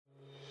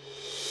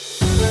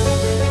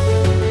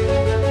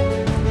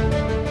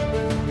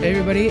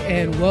everybody,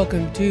 and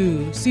welcome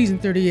to Season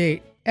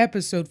 38,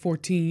 Episode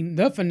 14,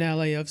 the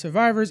finale of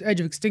Survivor's Edge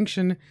of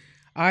Extinction.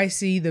 I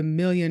see the $1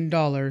 million.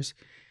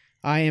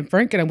 I am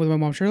Frank, and I'm with my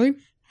mom, Shirley.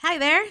 Hi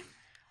there.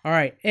 All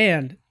right,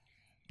 and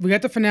we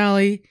got the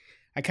finale.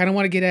 I kind of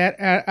want to get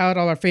out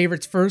all our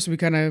favorites first. So we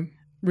kind of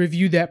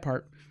review that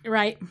part.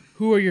 Right.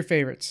 Who are your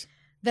favorites?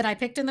 That I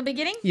picked in the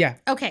beginning? Yeah.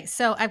 Okay,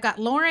 so I've got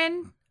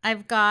Lauren,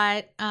 I've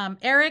got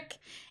Eric,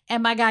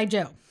 and my guy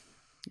Joe.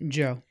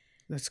 Joe.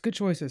 That's good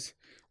choices.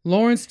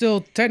 Lauren's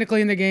still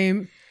technically in the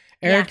game.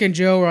 Eric and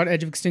Joe are on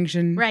Edge of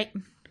Extinction. Right.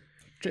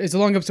 It's a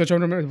long episode. So I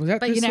don't remember. Was that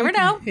But this you never week?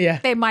 know. Yeah.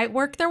 They might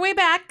work their way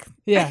back.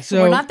 Yeah.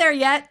 So We're not there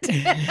yet.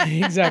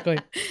 Exactly.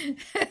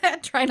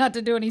 Try not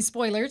to do any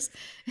spoilers.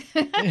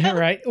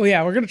 Right. Well,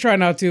 yeah, we're going to try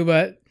not to,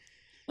 but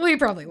We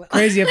probably will.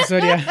 crazy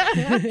episode,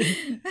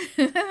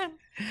 yeah.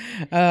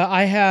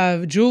 I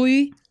have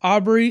Julie,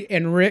 Aubrey,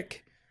 and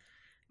Rick.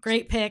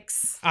 Great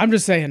picks. I'm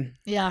just saying.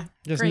 Yeah.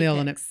 Just great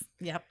nailing picks.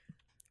 Yep.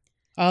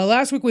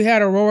 Last week we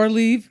had Aurora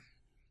leave,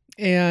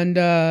 and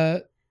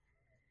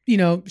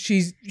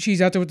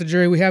she's out there with the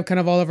jury. We have kind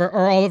of all of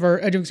our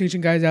Edge of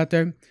Extinction guys out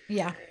there.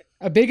 Yeah.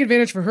 A big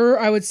advantage for her,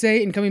 I would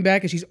say, in coming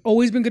back is she's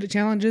always been good at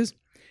challenges,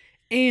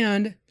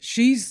 and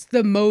she's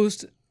the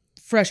most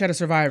fresh out of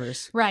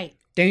survivors. Right.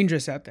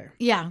 Dangerous out there.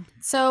 Yeah.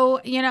 So,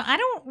 I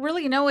don't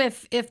really know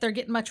if they're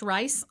getting much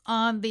rice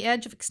on the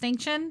Edge of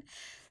Extinction.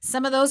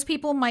 Some of those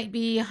people might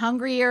be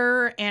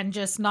hungrier and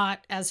just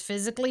not as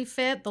physically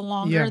fit the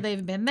longer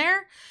they've been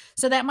there.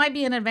 So that might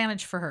be an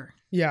advantage for her.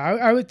 Yeah,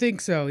 I would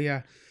think so,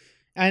 yeah.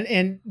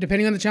 And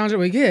depending on the challenge that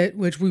we get,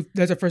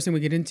 that's the first thing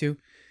we get into,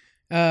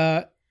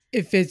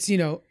 if it's,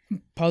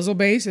 puzzle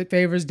based, it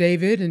favors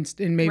David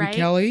and maybe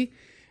Kelly.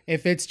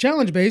 If it's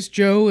challenge based,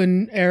 Joe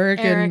and Eric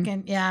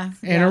and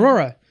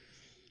Aurora.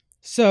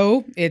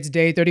 So it's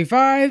day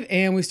 35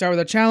 and we start with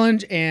a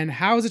challenge. And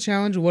how is the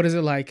challenge? What is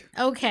it like?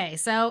 Okay,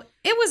 so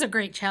it was a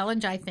great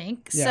challenge, I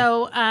think. Yeah.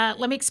 So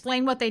let me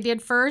explain what they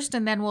did first,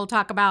 and then we'll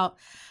talk about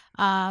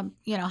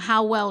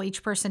how well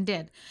each person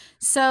did.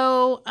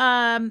 So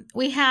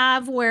we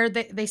have where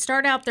they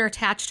start out, they're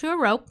attached to a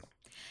rope.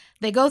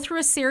 They go through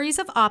a series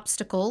of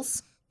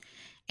obstacles,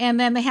 and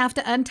then they have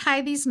to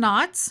untie these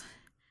knots.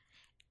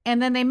 And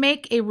then they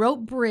make a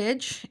rope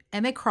bridge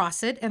and they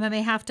cross it. And then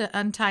they have to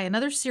untie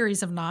another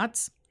series of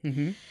knots.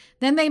 Mm-hmm.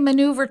 Then they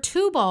maneuver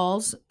 2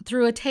 balls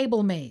through a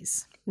table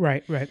maze.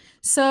 Right.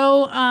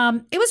 So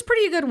it was a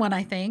pretty good one,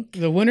 I think.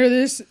 The winner of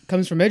this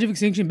comes from Edge of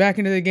Extinction back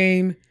into the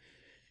game.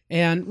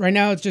 And right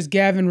now it's just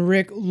Gavin,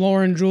 Rick,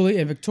 Lauren, Julie,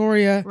 and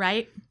Victoria.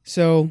 Right.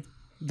 So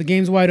the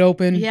game's wide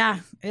open.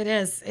 Yeah, it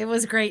is. It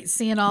was great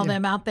seeing all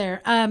them out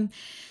there.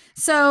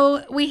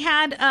 So we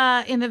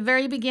had in the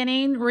very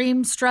beginning,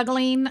 Reem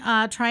struggling,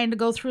 trying to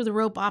go through the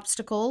rope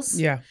obstacles.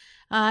 Yeah.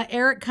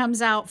 Eric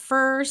comes out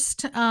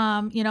first,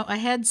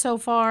 ahead so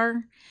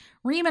far.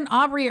 Reem and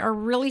Aubrey are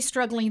really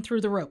struggling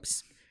through the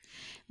ropes,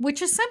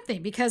 which is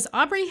something because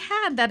Aubrey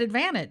had that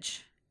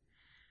advantage.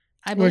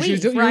 I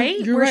believe, right?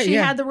 You're Where right, she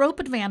had the rope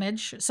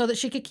advantage so that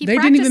she could keep They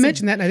practicing. didn't even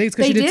mention that, and I think it's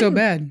because she did so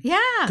bad. Yeah.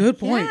 Good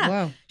point. Yeah.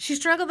 Wow. She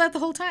struggled that the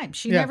whole time.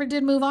 She never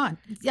did move on.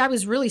 I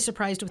was really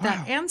surprised with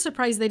that and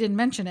surprised they didn't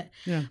mention it.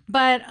 Yeah.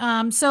 But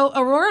so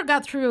Aurora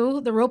got through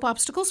the rope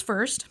obstacles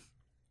first,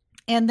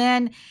 and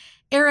then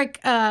Eric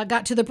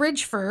got to the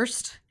bridge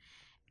first.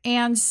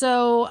 And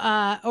so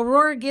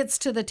Aurora gets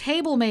to the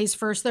table maze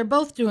first. They're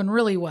both doing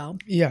really well.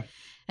 Yeah.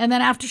 And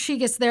then after she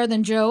gets there,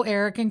 then Joe,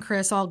 Eric, and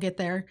Chris all get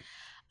there.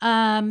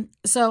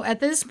 So at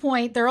this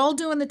point, they're all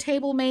doing the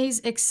table maze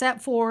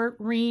except for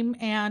Reem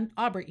and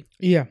Aubrey.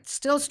 Yeah.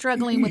 Still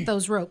struggling with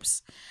those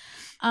ropes.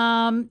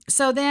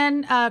 So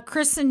then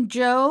Chris and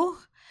Joe,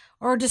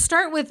 or to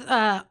start with,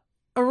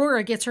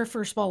 Aurora gets her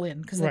first ball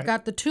in because they've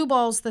got the 2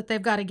 balls that they've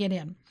got to get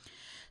in.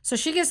 So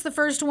she gets the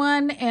first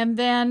one, and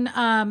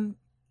then,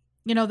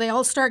 they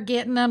all start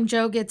getting them.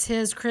 Joe gets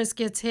his, Chris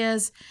gets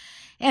his.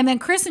 And then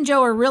Chris and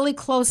Joe are really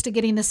close to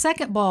getting the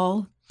second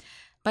ball.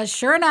 But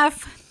sure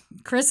enough,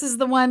 Chris is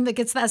the one that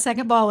gets that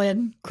second ball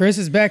in. Chris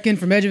is back in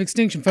from Edge of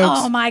Extinction, folks.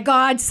 Oh, my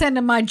God.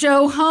 Sending my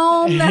Joe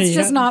home. That's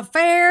just not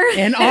fair.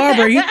 And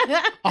Aubrey,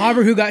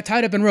 who got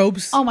tied up in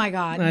ropes. Oh, my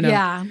God. I know.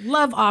 Yeah.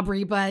 Love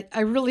Aubrey, but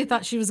I really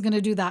thought she was going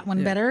to do that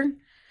one better.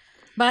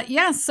 But,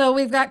 so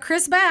we've got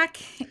Chris back.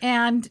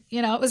 And,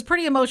 it was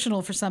pretty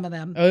emotional for some of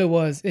them. Oh, it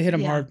was. It hit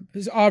him hard.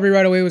 Because Aubrey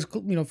right away was,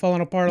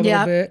 falling apart a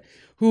little bit.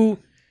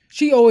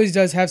 She always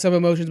does have some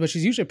emotions, but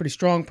she's usually a pretty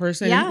strong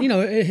person. Yeah. And,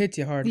 it hits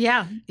you hard.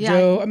 Yeah.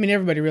 Joe,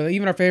 everybody really,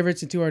 even our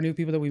favorites and 2 of our new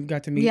people that we've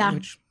got to meet,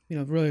 which,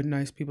 really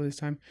nice people this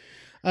time.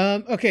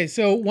 Okay,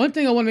 so one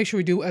thing I want to make sure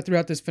we do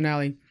throughout this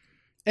finale,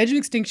 Edge of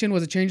Extinction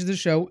was a change to the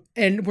show,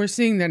 and we're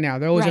seeing that now.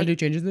 They're always going to do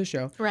changes to the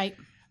show. Right.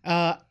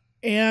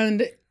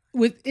 And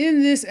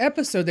within this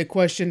episode, they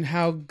question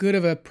how good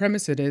of a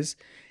premise it is.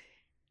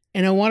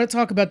 And I want to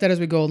talk about that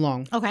as we go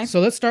along. Okay. So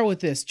let's start with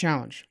this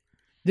challenge.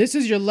 This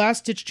is your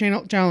last-ditch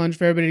challenge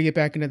for everybody to get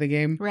back into the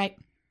game. Right.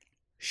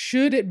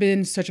 Should it have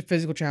been such a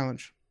physical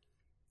challenge?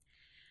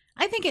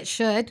 I think it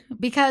should,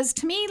 because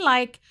to me,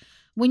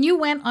 when you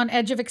went on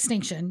Edge of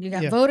Extinction, you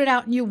got voted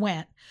out and you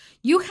went,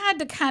 you had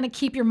to kind of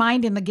keep your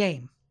mind in the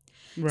game.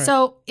 Right.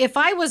 So if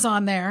I was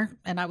on there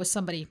and I was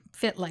somebody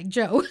fit like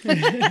Joe,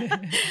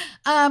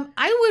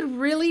 I would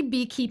really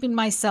be keeping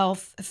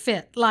myself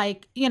fit,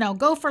 like,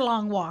 go for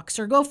long walks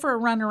or go for a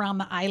run around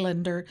the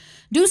island or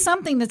do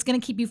something that's going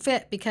to keep you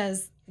fit,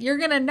 because you're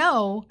going to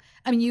know,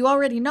 you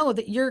already know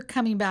that you're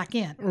coming back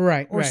in.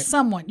 Right. Or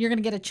someone, you're going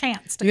to get a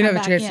chance to come back in. You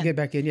have a chance to get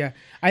back in, yeah.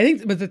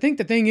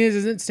 The thing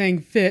isn't staying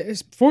fit.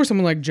 It's for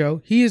someone like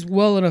Joe, he is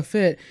well enough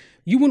fit.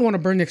 You wouldn't want to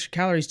burn extra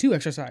calories to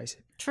exercise.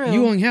 True.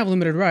 You only have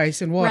limited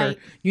rice and water. Right.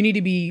 You need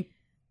to be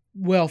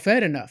well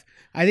fed enough.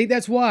 I think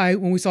that's why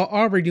when we saw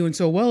Aubrey doing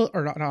so well,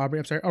 or not Aubrey,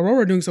 I'm sorry,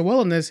 Aurora doing so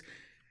well in this,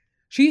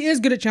 she is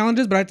good at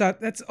challenges, but I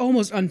thought that's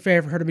almost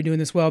unfair for her to be doing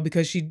this well,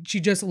 because she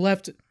just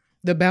left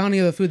the bounty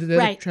of the food that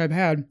the other tribe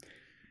had.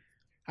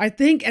 I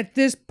think at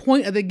this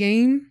point of the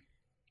game,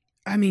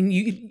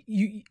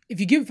 you if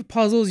you give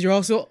puzzles, you're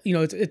also,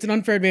 it's an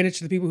unfair advantage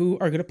to the people who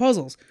are good at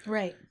puzzles.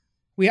 Right.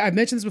 I've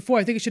mentioned this before.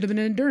 I think it should have been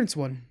an endurance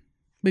one,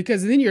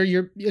 because then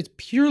it's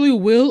purely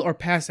will or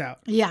pass out.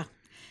 Yeah,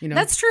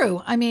 that's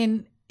true.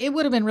 It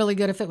would have been really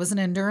good if it was an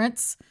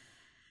endurance,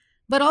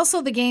 but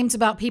also the game's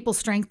about people's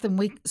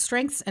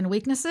strengths and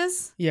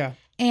weaknesses. Yeah,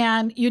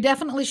 and you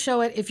definitely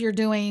show it if you're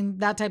doing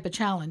that type of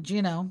challenge.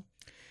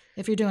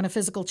 If you're doing a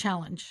physical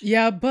challenge.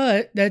 Yeah,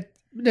 but that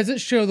doesn't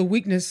show the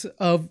weakness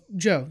of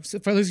Joe. So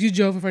let's use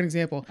Joe for an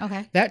example.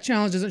 Okay. That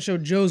challenge doesn't show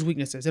Joe's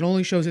weaknesses. It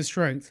only shows his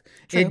strength.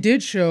 True. It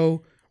did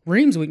show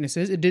Reem's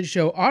weaknesses. It did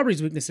show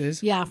Aubrey's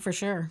weaknesses. Yeah, for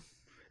sure.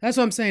 That's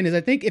what I'm saying. Is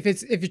I think if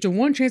it's a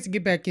one chance to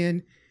get back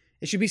in,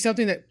 it should be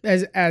something that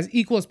as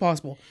equal as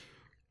possible.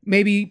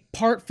 Maybe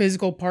part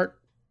physical, part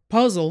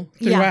puzzle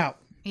throughout.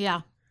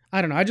 Yeah. I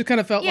don't know. I just kind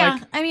of felt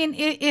like...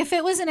 if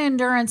it was an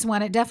endurance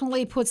one, it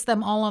definitely puts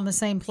them all on the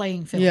same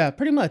playing field. Yeah,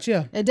 pretty much,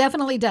 yeah. It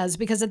definitely does,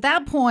 because at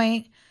that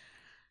point,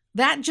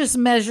 that just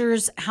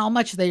measures how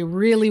much they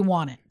really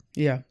want it.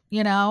 Yeah.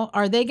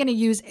 Are they going to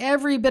use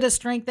every bit of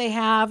strength they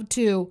have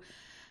to,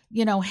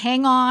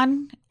 hang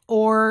on,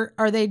 or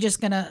are they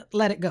just going to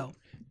let it go?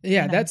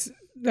 Yeah, that's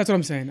what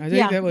I'm saying. I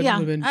think that would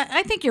have been...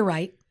 I think you're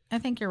right.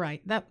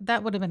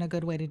 That would have been a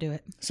good way to do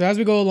it. So as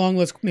we go along,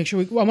 let's make sure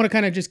I want to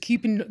kind of just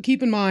keep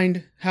in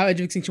mind how Edge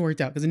of Extinction worked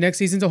out, because the next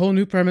season's a whole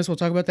new premise. We'll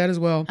talk about that as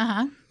well.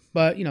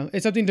 But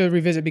it's something to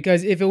revisit,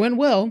 because if it went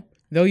well,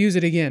 they'll use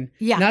it again.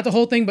 Yeah. Not the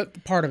whole thing,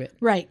 but part of it.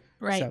 Right.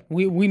 So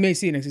we may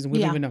see it next season. We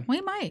don't even know.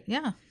 We might.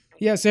 Yeah.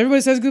 Yeah. So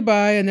everybody says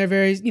goodbye, and they're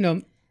very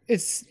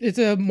it's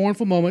a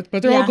mournful moment,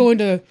 but they're all going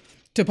to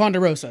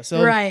Ponderosa.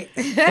 So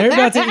they're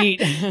about to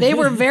eat. They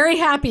were very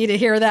happy to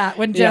hear that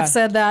when Jeff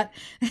said that.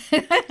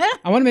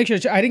 I want to make sure,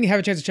 I didn't have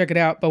a chance to check it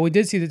out, but we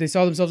did see that they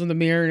saw themselves in the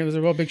mirror, and it was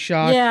a real big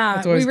shock.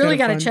 Yeah, we really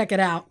got to check it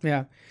out.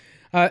 Yeah.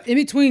 In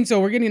between,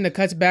 so we're getting the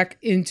cuts back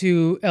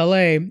into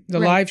LA, the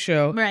live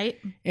show. Right.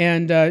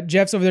 And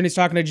Jeff's over there and he's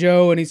talking to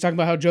Joe, and he's talking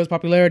about how Joe's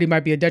popularity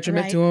might be a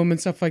detriment to him and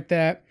stuff like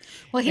that.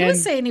 Well, he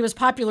was saying he was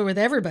popular with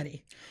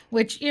everybody,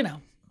 which,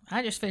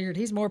 I just figured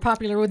he's more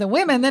popular with the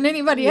women than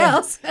anybody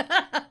else. But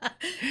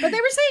they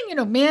were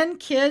saying, men,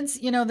 kids,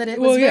 that it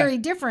was very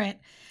different,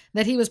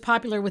 that he was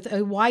popular with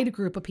a wide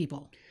group of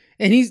people.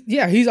 And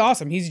he's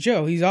awesome. He's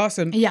Joe. He's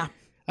awesome. Yeah.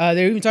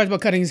 They even talked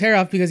about cutting his hair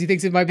off because he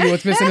thinks it might be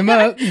what's messing him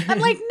up. I'm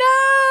like,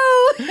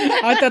 no.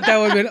 I thought that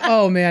would have been,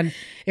 oh man,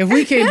 if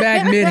we came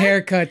back mid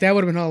haircut, that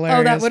would have been hilarious.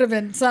 Oh, that would have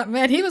been something.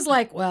 And he was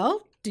like,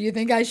 well, do you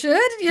think I should?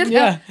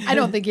 Yeah. I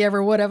don't think he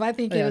ever would have. I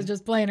think he was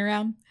just playing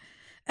around.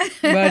 But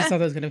I just thought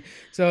that was gonna.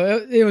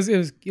 So it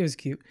was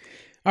cute.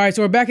 All right,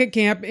 so we're back at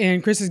camp,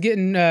 and Chris is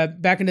getting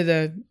back into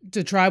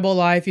the tribal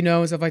life,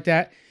 and stuff like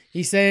that.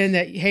 He's saying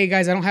that, hey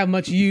guys, I don't have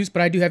much use,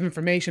 but I do have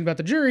information about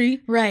the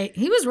jury. Right.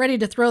 He was ready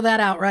to throw that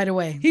out right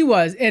away. He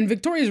was, and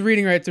Victoria's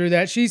reading right through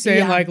that. She's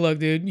saying like, look,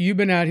 dude, you've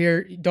been out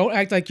here. Don't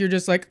act like you're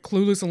just like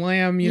clueless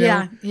lamb.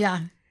 Yeah.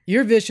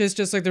 You're vicious,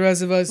 just like the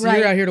rest of us. Right.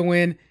 You're out here to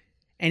win.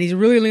 And he's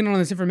really leaning on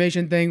this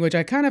information thing, which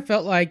I kind of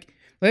felt like.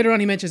 Later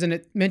on, he mentions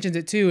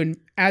it too, and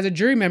as a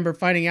jury member,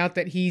 finding out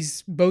that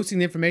he's boasting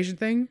the information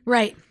thing,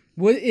 right?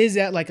 Is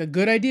that like a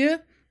good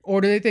idea,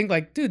 or do they think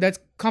like, dude, that's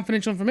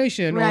confidential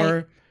information,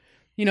 or,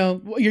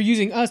 you're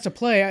using us to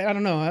play? I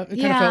don't know. It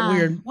kind of felt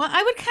weird. Well,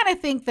 I would kind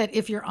of think that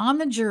if you're on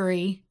the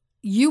jury,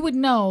 you would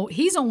know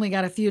he's only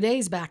got a few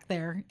days back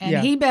there,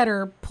 and he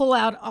better pull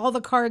out all the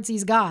cards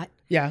he's got.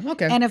 Yeah.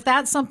 Okay. And if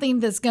that's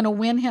something that's going to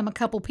win him a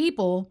couple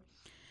people,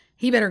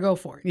 he better go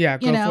for it. Yeah,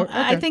 go for it. Okay.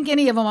 I think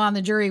any of them on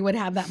the jury would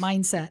have that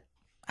mindset.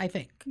 I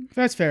think.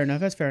 That's fair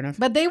enough.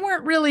 But they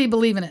weren't really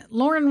believing it.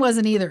 Lauren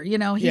wasn't either.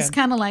 He's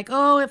kind of like,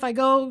 oh, if I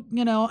go,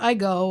 I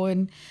go.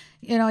 And,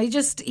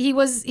 he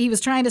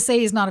was trying to say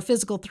he's not a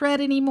physical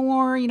threat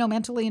anymore,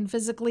 mentally and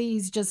physically.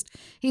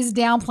 He's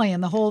downplaying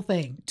the whole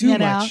thing. Too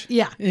much.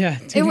 Yeah. Yeah.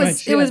 It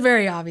was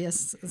very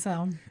obvious.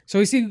 So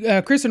we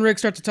see Chris and Rick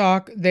start to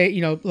talk. They,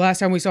 last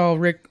time we saw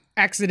Rick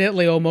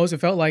accidentally almost, it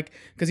felt like,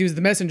 because he was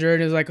the messenger,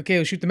 and it was like, okay,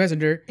 let's shoot the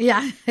messenger.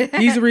 Yeah.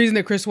 He's the reason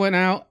that Chris went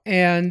out,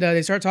 and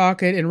they start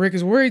talking, and Rick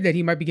is worried that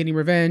he might be getting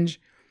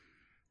revenge.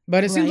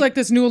 But it seems like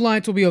this new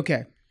alliance will be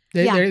okay.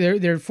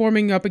 They're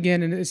forming up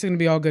again, and it's going to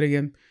be all good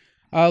again.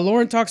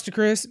 Lauren talks to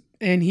Chris,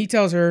 and he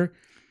tells her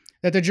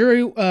that the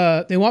jury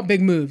they want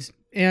big moves,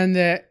 and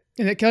that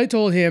Kelly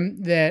told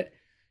him that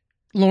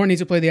Lauren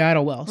needs to play the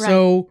idol well. Right.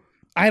 So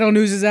idol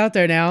news is out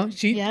there now.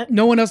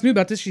 No one else knew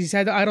about this. She's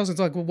had the idol since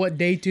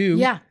day 2.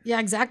 Yeah,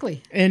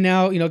 exactly. And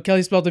now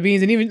Kelly spilled the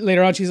beans, and even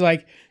later on she's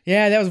like,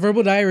 "Yeah, that was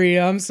verbal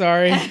diarrhea. I'm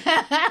sorry,"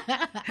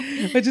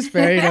 which is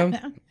fair,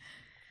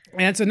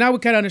 And so now we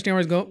kind of understand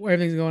where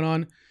everything's going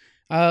on.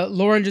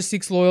 Lauren just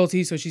seeks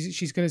loyalty, so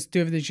she's going to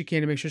do everything she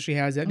can to make sure she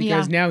has that,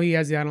 because now he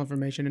has the idol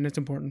information, and it's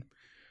important.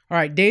 All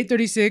right, day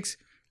 36,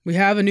 we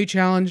have a new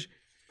challenge.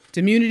 It's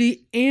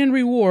immunity and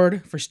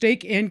reward for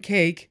steak and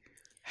cake.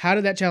 How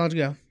did that challenge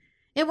go?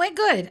 It went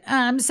good.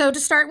 So to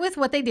start with,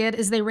 what they did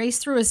is they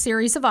raced through a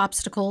series of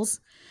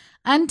obstacles,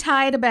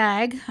 untied a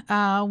bag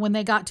when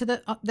they got to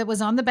that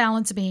was on the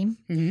balance beam,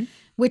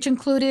 which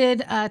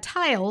included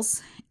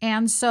tiles.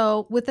 And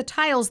so with the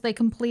tiles, they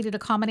completed a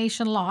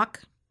combination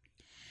lock.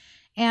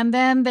 And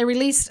then they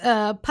released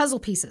puzzle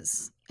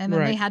pieces. And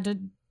then they had to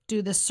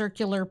do the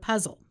circular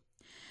puzzle.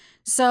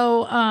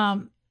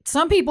 So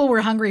some people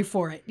were hungry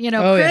for it.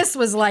 Chris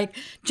was like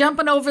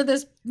jumping over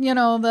this,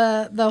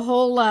 the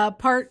whole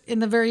part in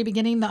the very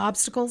beginning, the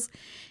obstacles.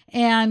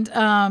 And,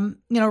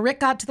 Rick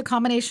got to the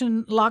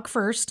combination lock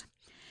first.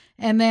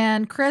 And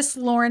then Chris,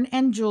 Lauren,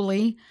 and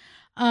Julie.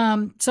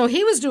 So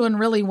he was doing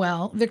really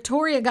well.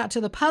 Victoria got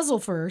to the puzzle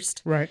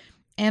first. Right.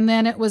 And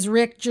then it was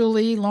Rick,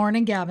 Julie, Lauren,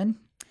 and Gavin.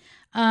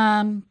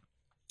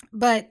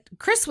 But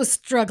Chris was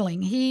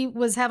struggling. He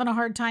was having a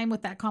hard time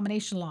with that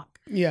combination lock.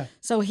 Yeah.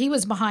 So he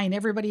was behind.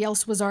 Everybody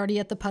else was already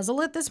at the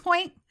puzzle at this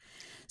point.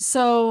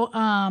 So,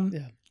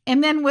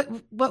 and then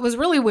what was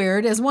really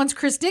weird is once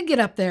Chris did get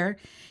up there,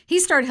 he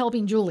started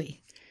helping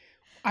Julie.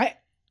 What'd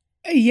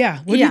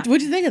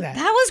you think of that?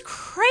 That was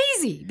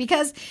crazy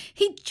because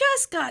he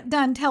just got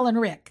done telling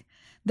Rick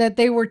that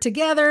they were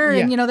together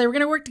and, they were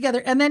going to work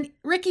together. And then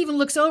Rick even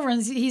looks over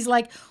and he's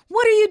like,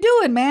 "What are you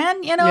doing,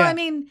 man?" I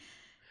mean,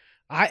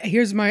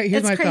 here's my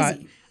thought.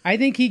 I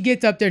think he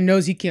gets up there,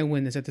 knows he can't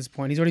win this at this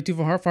point. He's already too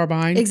far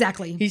behind.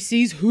 Exactly. He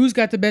sees who's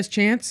got the best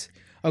chance.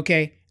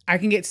 Okay, I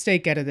can get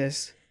steak out of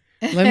this.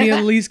 Let me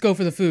at least go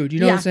for the food. You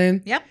know what I'm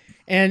saying? Yep.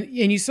 And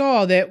you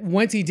saw that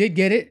once he did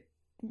get it,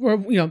 or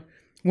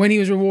when he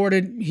was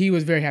rewarded, he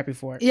was very happy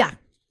for it.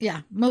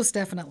 Yeah, most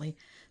definitely.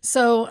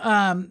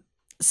 So,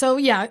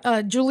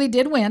 Julie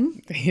did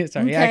win.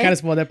 Sorry, I kind of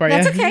spoiled that part.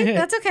 That's okay.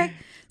 That's okay.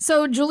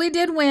 So Julie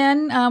did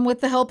win with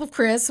the help of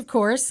Chris, of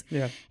course.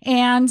 Yeah.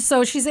 And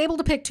so she's able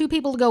to pick 2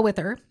 people to go with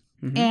her.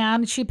 Mm-hmm.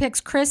 And she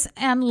picks Chris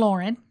and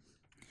Lauren.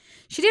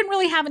 She didn't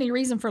really have any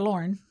reason for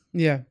Lauren.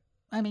 Yeah.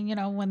 I mean,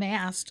 when they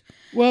asked.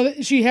 Well,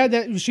 she had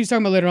that. She's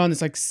talking about later on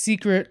this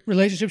secret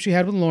relationship she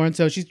had with Lauren.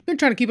 So she's been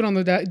trying to keep it on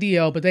the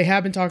DL, but they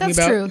have been talking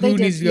about who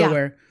needs to go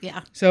where.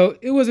 Yeah. So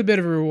it was a bit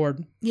of a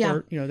reward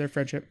for their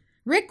friendship.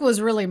 Rick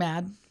was really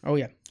mad. Oh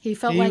yeah. He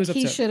felt like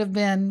he should have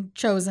been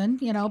chosen,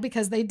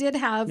 because they did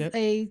have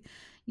a,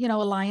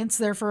 alliance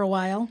there for a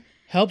while.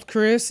 Helped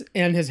Chris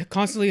and has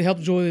constantly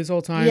helped Julie this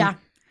whole time. Yeah.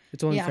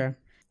 It's only fair.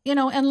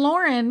 And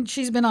Lauren,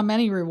 she's been on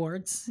many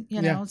rewards,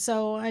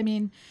 so I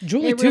mean.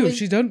 Julie too. Really,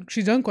 she's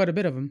done quite a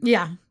bit of them.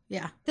 Yeah.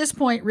 Yeah. At this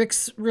point,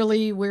 Rick's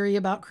really weary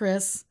about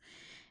Chris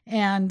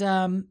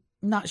and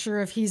not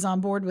sure if he's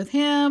on board with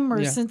him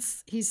or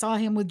since he saw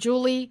him with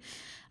Julie,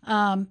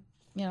 not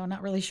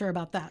really sure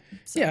about that.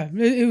 So. Yeah.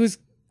 It was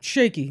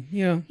shaky,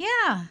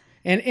 Yeah.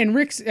 And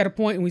Rick's at a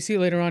point, and we see it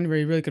later on where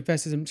he really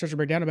confesses and starts to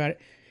break down about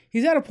it.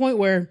 He's at a point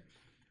where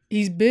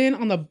he's been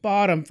on the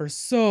bottom for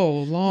so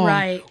long.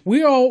 Right.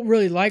 We all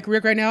really like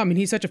Rick right now. I mean,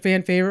 he's such a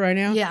fan favorite right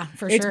now. Yeah,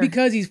 for sure. It's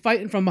because he's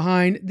fighting from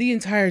behind the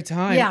entire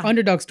time. Yeah.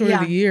 Underdog story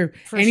of the year.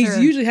 And he's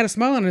usually had a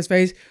smile on his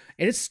face,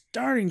 and it's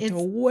starting to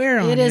wear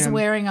on him. It is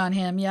wearing on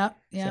him. Yep.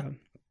 So,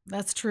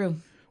 that's true.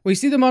 We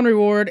see them on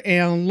reward,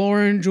 and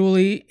Lauren,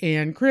 Julie,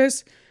 and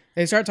Chris,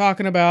 they start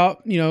talking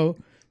about,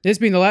 this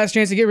being the last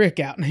chance to get Rick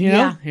out.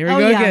 Here we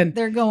go again.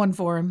 They're going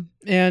for him.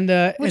 And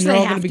which they're they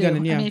all have going to be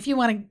gunning. I mean, if you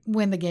want to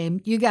win the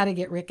game, you got to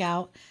get Rick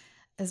out.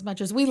 As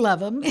much as we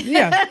love him.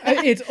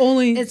 It's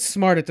only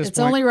smart at this point. It's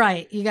only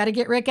right. You got to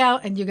get Rick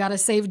out and you got to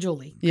save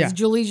Julie. Because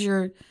Julie's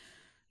your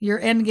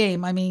end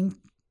game. I mean,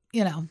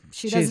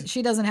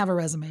 she doesn't have a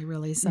resume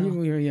really. So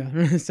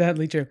yeah,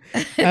 sadly true.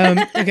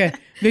 Okay,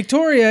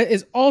 Victoria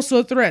is also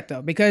a threat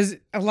though, because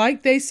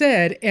like they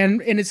said,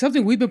 and it's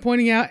something we've been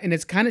pointing out, and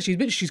it's kind of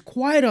she's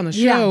quiet on the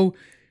show.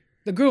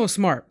 The girl is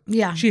smart.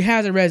 Yeah. She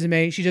has a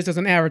resume. She just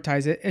doesn't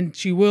advertise it. And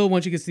she will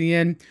once she gets to the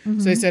end. Mm-hmm.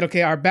 So they said,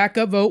 okay, our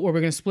backup vote where we're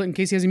going to split in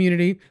case he has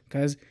immunity,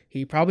 because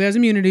he probably has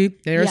immunity.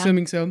 They're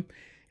assuming so.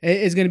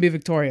 Is going to be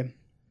Victoria.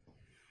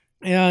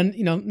 And,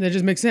 that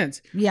just makes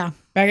sense. Yeah.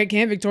 Back at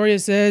camp, Victoria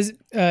says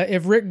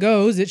if Rick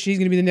goes, that she's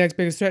going to be the next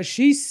biggest threat.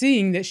 She's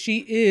seeing that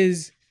she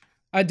is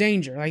a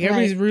danger. Like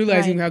everybody's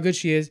realizing how good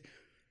she is.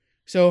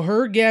 So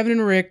her, Gavin,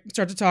 and Rick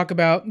start to talk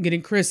about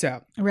getting Chris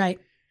out.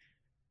 Right.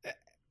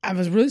 I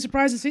was really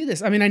surprised to see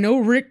this. I mean, I know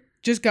Rick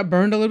just got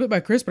burned a little bit by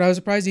Chris, but I was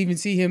surprised to even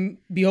see him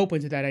be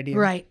open to that idea.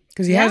 Right.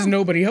 Because he has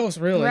nobody else,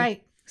 really.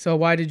 Right. So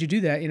why did you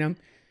do that,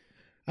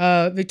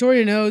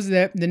 Victoria knows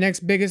that the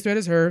next biggest threat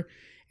is her.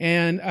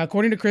 And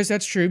according to Chris,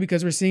 that's true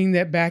because we're seeing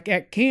that back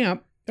at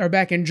camp or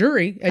back in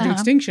Jury, Edge of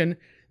Extinction,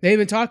 they've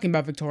been talking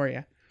about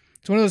Victoria.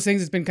 It's one of those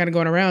things that's been kind of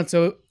going around.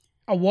 So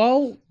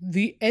while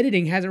the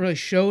editing hasn't really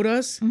showed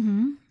us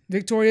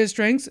Victoria's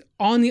strengths,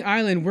 on the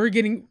island, we're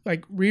getting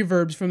like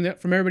reverbs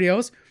from everybody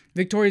else.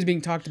 Victoria's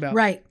being talked about.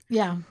 Right.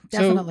 Yeah,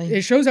 definitely. So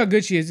it shows how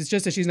good she is. It's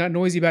just that she's not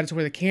noisy about it to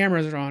where the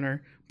cameras are on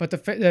her, but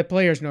the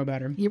players know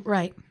about her. You're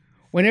right.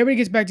 When everybody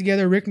gets back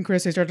together, Rick and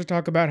Chris, they start to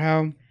talk about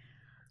how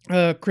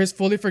Chris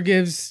fully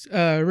forgives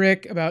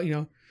Rick about,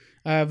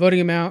 voting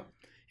him out.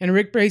 And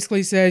Rick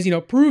basically says,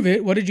 prove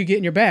it. What did you get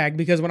in your bag?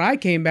 Because when I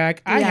came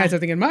back, I had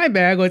something in my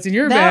bag. What's in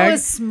your bag? That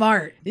was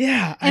smart.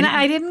 Yeah. And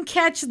I didn't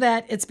catch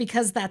that it's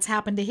because that's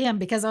happened to him,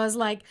 because I was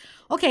like,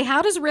 okay,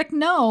 how does Rick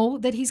know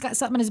that he's got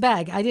something in his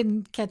bag? I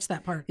didn't catch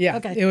that part. Yeah.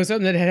 Okay. It was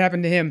something that had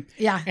happened to him.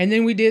 Yeah. And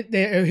then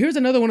here's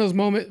another one of those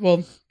moments.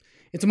 Well,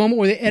 it's a moment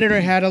where the editor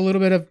had a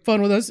little bit of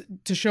fun with us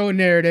to show a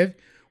narrative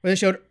where they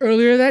showed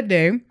earlier that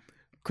day,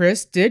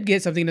 Chris did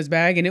get something in his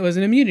bag, and it was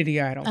an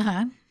immunity idol.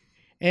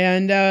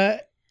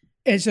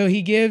 And so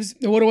he gives,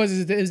 what it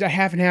was a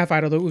half and half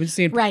idol that we've been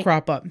seeing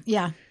crop up.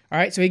 Yeah. All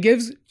right. So he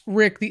gives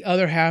Rick the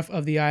other half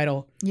of the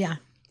idol. Yeah.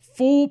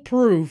 Full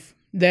proof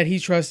that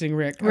he's trusting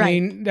Rick. Right. I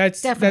mean,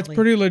 that's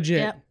pretty legit.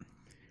 Yep.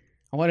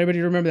 I want everybody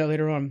to remember that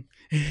later on.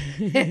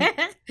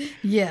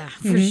 Yeah,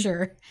 for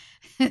sure.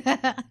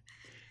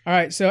 All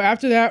right. So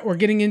after that, we're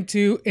getting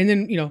into, and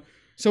then,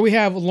 so we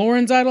have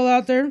Lauren's idol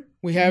out there.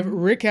 We have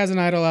Rick has an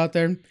idol out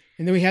there.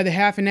 And then we had the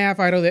half and half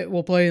idol that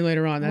we'll play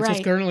later on. That's what's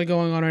currently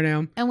going on right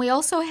now. And we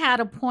also had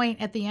a point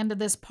at the end of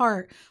this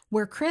part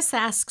where Chris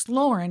asks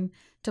Lauren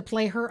to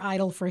play her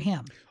idol for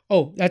him.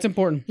 Oh, that's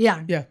important.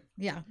 Yeah. Yeah.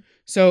 Yeah.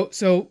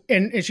 So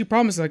and she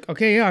promised, like,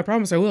 okay, yeah, I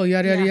promise I will,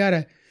 yada, yada,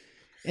 yada.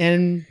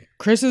 And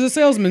Chris is a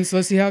salesman, so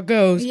let's see how it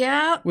goes.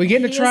 Yeah. We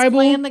get into Tribal.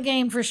 Playing the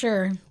game for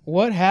sure.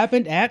 What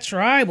happened at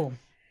Tribal?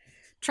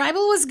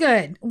 Tribal was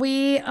good.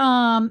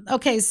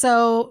 Okay,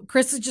 so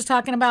Chris is just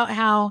talking about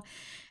how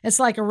it's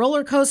like a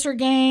roller coaster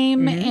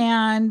game,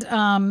 and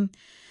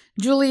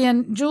Julie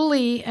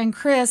and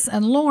Chris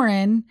and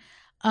Lauren,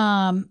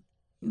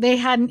 they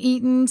hadn't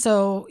eaten,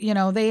 so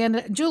they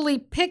ended. Julie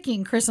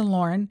picking Chris and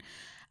Lauren,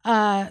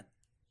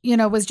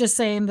 was just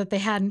saying that they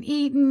hadn't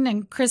eaten,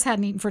 and Chris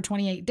hadn't eaten for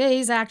 28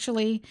 days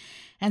actually,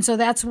 and so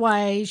that's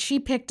why she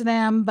picked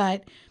them.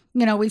 But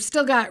we've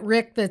still got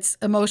Rick that's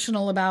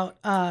emotional about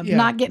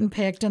not getting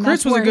picked. And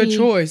Chris was a good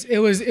choice. It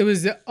was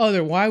the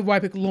other. Why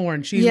pick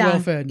Lauren? She's well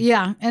fed.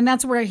 Yeah, and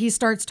that's where he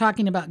starts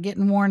talking about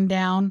getting worn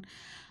down.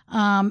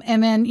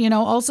 And then,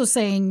 also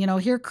saying,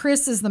 here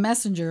Chris is the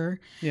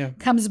messenger,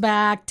 comes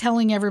back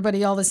telling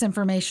everybody all this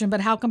information, but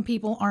how come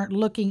people aren't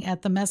looking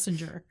at the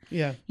messenger?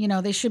 Yeah.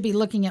 They should be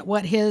looking at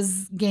what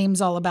his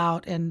game's all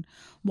about and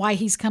why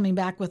he's coming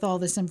back with all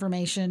this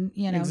information,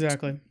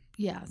 Exactly.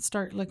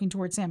 Start looking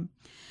towards him.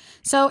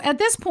 So at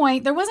this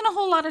point, there wasn't a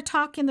whole lot of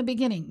talk in the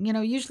beginning.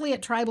 Usually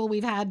at Tribal,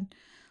 we've had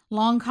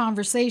long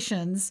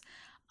conversations,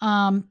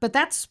 but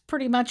that's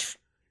pretty much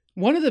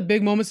one of the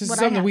big moments. This is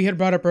something that we had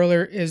brought up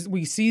earlier. Is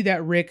we see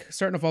that Rick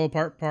starting to fall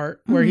apart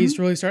part where he's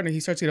really he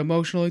starts to get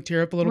emotionally,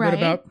 tear up a little bit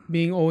about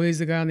being always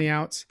the guy on the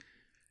outs.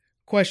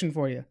 Question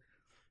for you: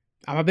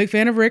 I'm a big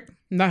fan of Rick.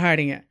 I'm not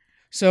hiding it.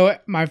 So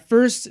my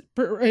first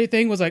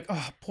thing was like,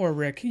 oh, poor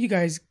Rick. You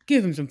guys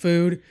give him some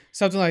food,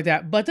 something like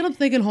that. But then I'm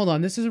thinking, hold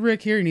on, this is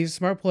Rick here, and he's a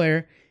smart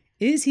player.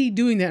 Is he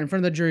doing that in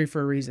front of the jury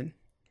for a reason?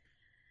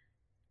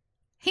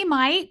 He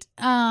might,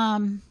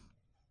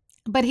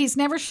 but he's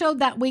never showed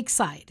that weak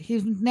side.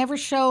 He's never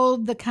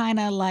showed the kind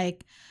of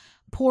like,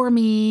 poor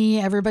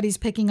me, everybody's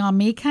picking on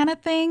me kind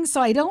of thing.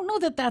 So I don't know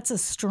that that's a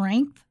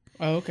strength.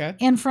 Oh, okay.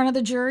 In front of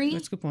the jury.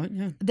 That's a good point,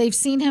 yeah. They've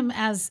seen him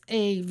as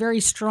a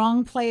very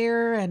strong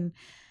player, and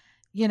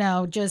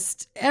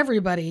just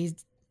everybody,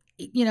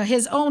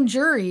 his own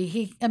jury,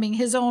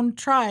 his own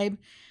tribe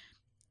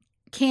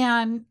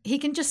can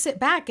just sit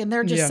back and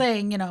they're just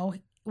saying,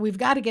 we've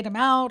got to get him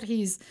out.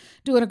 He's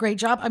doing a great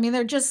job.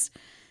 They're just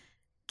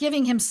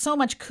giving him so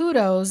much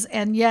kudos.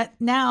 And yet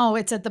now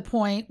it's at the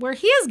point where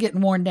he is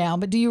getting worn down.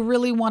 But do you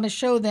really want to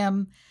show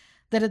them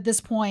that at this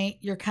point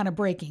you're kind of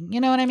breaking?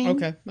 You know what I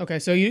mean? Okay.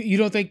 So you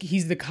don't think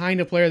he's the kind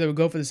of player that would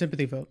go for the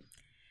sympathy vote?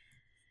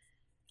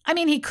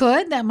 He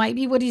could. That might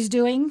be what he's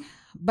doing.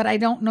 But I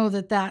don't know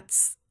that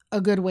that's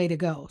a good way to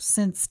go,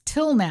 since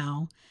till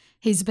now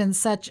he's been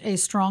such a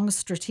strong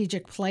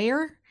strategic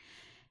player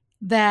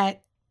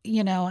that,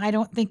 I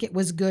don't think it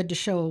was good to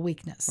show a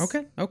weakness.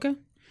 Okay.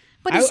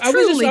 But he's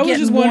truly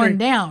getting worn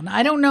down.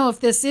 I don't know if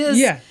this is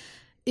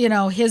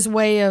his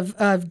way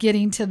of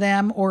getting to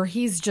them, or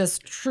he's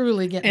just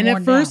truly getting worn down.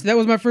 And at first, that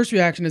was my first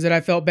reaction, is that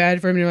I felt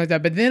bad for him and like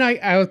that. But then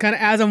I was kind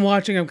of, as I'm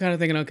watching, I'm kind of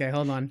thinking, okay,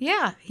 hold on.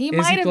 Yeah, he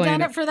might have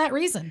done it for that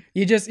reason.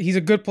 He's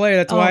a good player.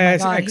 That's why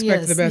I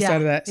expect the best out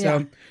of that. So,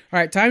 all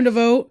right, time to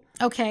vote.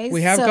 Okay.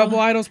 We have a couple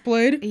idols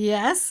played.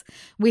 Yes.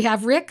 We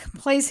have Rick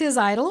plays his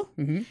idol.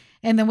 Mm-hmm.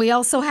 And then we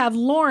also have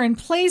Lauren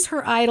plays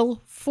her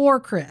idol for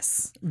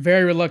Chris.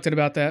 Very reluctant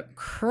about that.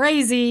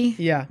 Crazy.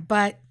 Yeah.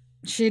 But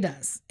she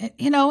does.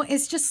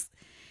 It's just,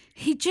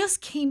 he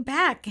just came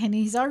back and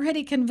he's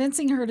already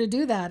convincing her to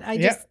do that.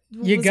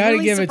 You got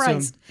to give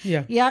surprised. it to him.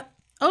 Yeah. Yeah.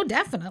 Oh,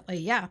 definitely.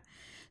 Yeah.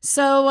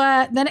 So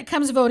then it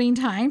comes voting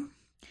time,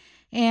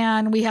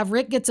 and we have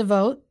Rick gets a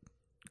vote,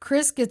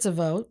 Chris gets a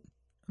vote,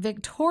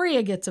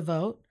 Victoria gets a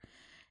vote,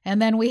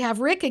 and then we have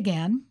Rick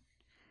again,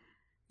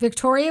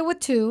 Victoria with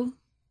 2,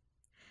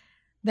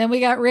 then we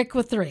got Rick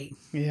with 3.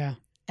 Yeah.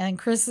 And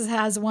Chris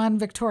has 1,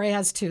 Victoria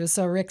has 2,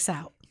 so Rick's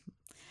out.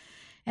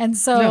 And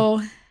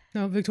so...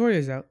 No,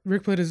 Victoria's out.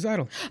 Rick played his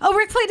idol. Oh,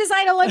 Rick played his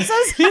idol. I'm so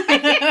sorry.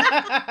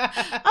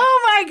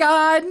 Oh, my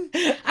God.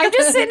 I'm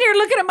just sitting here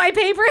looking at my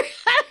paper.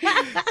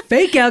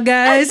 Fake out,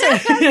 guys.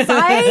 Psych.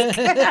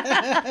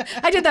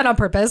 I did that on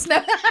purpose.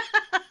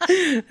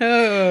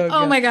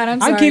 Oh, my God.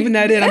 I'm sorry. I'm keeping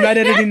that in. I'm not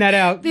editing that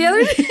out. The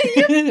other thing,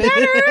 you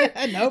better.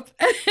 Nope.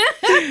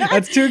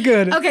 That's too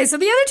good. Okay, so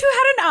the other 2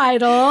 had an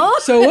idol.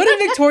 So what did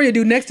Victoria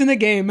do next in the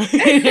game?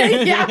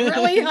 Yeah,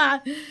 really, huh?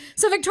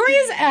 So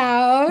Victoria's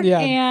out, Yeah.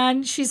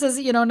 and she says,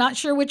 not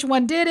sure which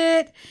one did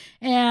it.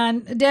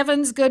 And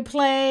Devin's good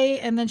play.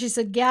 And then she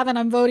said, Gavin,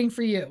 I'm voting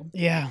for you.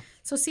 Yeah.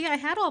 So see, I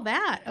had all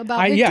that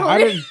about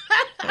Victoria.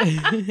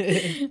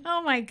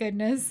 Oh my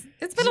goodness.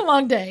 It's been a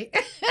long day.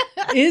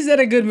 Is that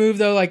a good move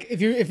though? Like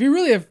if you're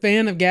really a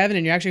fan of Gavin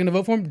and you're actually going to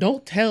vote for him,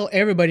 don't tell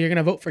everybody you're going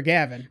to vote for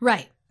Gavin.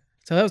 Right.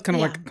 So that was kind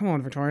of like, come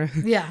on, Victoria.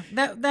 Yeah,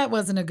 that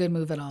wasn't a good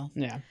move at all.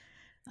 Yeah.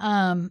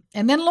 And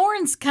then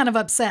Lauren's kind of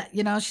upset.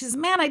 She says,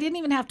 man, I didn't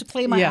even have to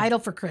play my idol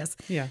for Chris.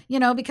 Yeah.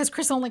 Because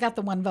Chris only got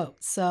the 1 vote.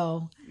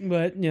 So.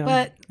 But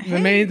the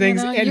main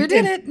things. You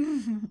did it.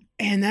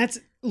 And that's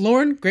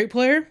Lauren, great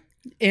player.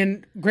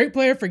 And great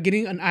player for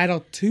getting an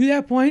idol to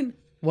that point.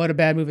 What a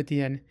bad move at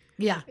the end.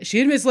 Yeah. She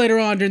admits later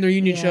on during the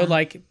reunion show, or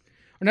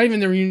not even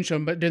the reunion show,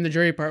 but during the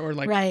jury part, where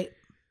right.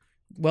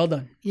 Well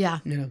done. Yeah.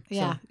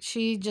 So.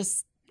 She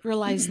just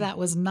realized that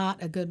was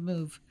not a good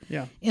move.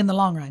 Yeah. In the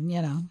long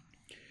run,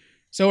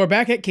 So we're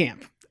back at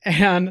camp,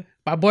 and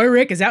my boy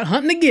Rick is out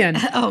hunting again.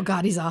 Oh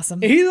God, he's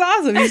awesome. He's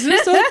awesome. He's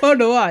just so fun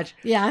to watch.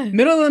 Yeah.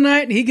 Middle of the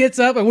night, he gets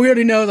up, and we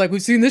already know,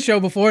 we've seen this show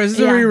before. This is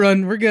a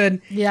rerun. We're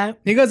good. Yeah.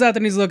 He goes out there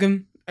and he's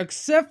looking,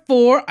 except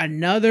for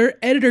another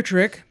editor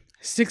trick.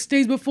 6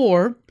 days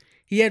before,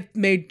 he had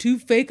made 2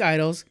 fake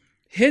idols,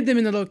 hid them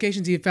in the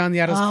locations he had found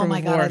the idols from before. Oh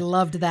my God, I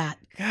loved that.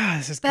 God,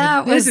 this is good.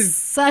 That was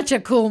such a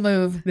cool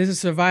move. This is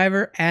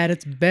Survivor at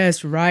its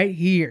best right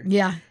here.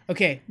 Yeah.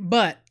 Okay,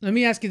 but let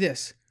me ask you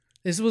this.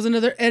 This was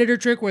another editor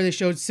trick where they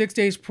showed 6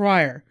 days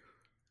prior.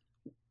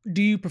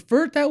 Do you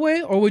prefer it that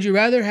way, or would you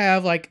rather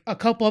have, a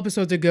couple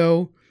episodes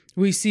ago,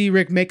 we see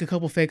Rick make a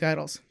couple fake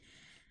idols?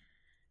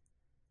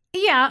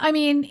 Yeah, I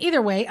mean,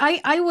 either way,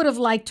 I would have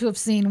liked to have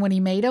seen when he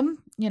made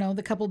them,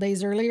 the couple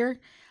days earlier.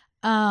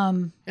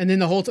 And then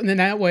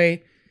that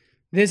way,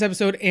 this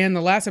episode and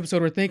the last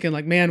episode, we're thinking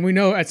man, we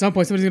know at some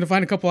point somebody's going to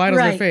find a couple idols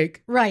that are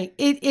fake. Right.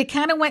 It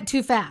kind of went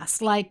too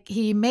fast.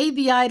 He made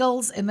the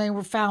idols and they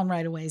were found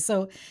right away.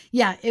 So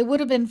yeah, it would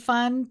have been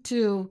fun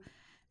to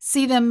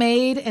see them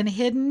made and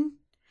hidden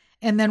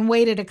and then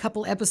waited a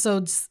couple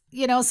episodes,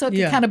 so it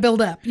could kind of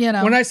build up,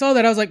 When I saw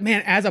that, I was like,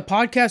 man, as a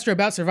podcaster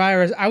about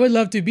Survivors, I would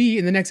love to be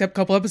in the next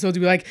couple episodes to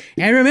be like,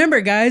 and remember,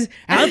 guys,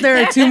 out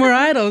there are 2 more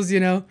idols,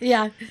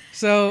 Yeah.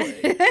 So,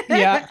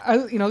 yeah,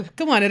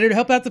 come on, editor,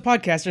 help out the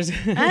podcasters.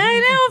 I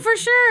know, for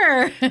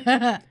sure.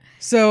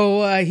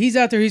 So he's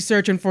out there, he's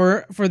searching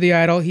for the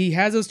idol. He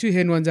has those 2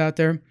 hidden ones out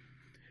there.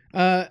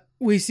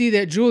 We see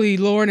that Julie,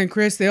 Lauren, and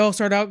Chris, they all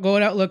start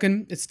going out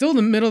looking. It's still in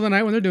the middle of the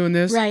night when they're doing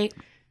this. Right.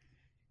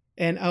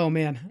 And oh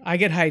man, I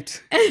get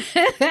hyped.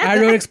 I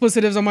wrote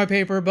explicitives on my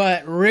paper,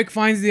 but Rick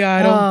finds the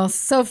idol. Oh,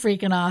 so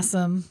freaking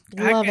awesome.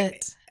 Love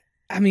it.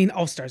 I mean,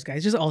 all-stars,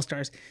 guys, just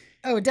all-stars.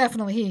 Oh,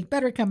 definitely. He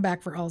better come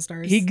back for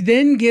all-stars. He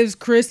then gives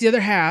Chris the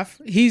other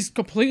half. He's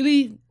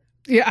completely,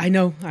 I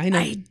know.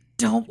 I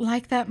don't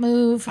like that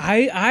move.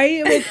 I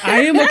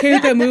am okay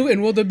with that move,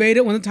 and we'll debate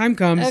it when the time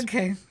comes.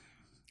 Okay.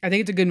 I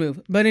think it's a good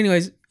move. But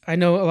anyways, I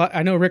know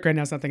Rick right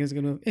now is not thinking it's a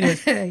good move.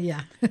 Anyways.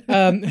 Yeah.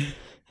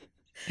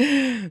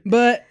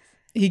 But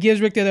he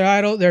gives Rick the other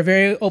idol. They're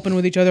very open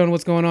with each other on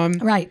what's going on.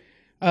 Right.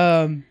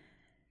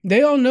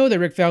 They all know that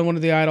Rick found one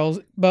of the idols,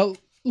 but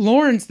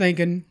Lauren's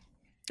thinking,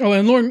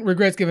 and Lauren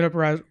regrets giving up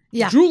her idol.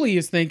 Yeah. Julie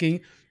is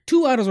thinking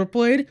 2 idols were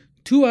played,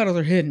 2 idols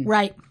are hidden.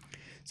 Right.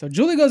 So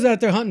Julie goes out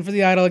there hunting for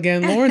the idol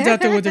again. Lauren's out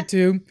there with her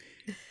 2.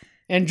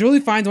 And Julie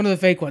finds one of the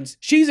fake ones.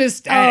 She's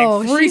ecstatic,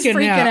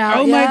 freaking out.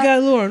 Oh my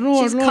God, Lauren.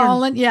 She's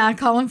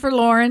calling for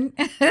Lauren.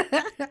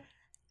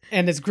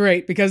 And it's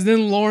great because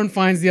then Lauren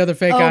finds the other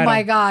fake idol. Oh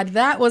my God,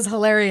 that was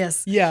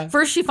hilarious. Yeah.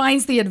 First she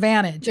finds the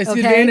advantage. It's the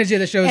advantage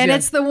that shows and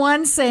it's the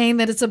one saying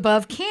that it's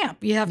above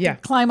camp. You have to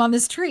climb on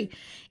this tree.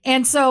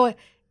 And so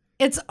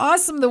it's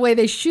awesome the way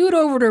they shoot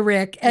over to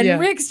Rick. And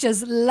Rick's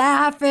just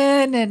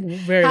laughing and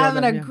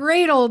having a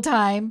great old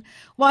time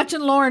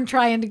watching Lauren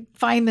trying to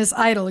find this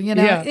idol,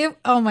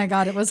 Oh my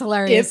God, it was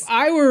hilarious. If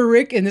I were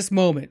Rick in this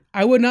moment,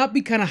 I would not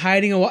be kind of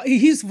hiding.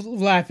 He's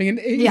laughing and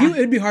it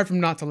would be hard for him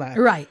not to laugh.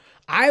 Right.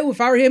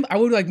 if I were him, I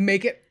would like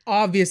make it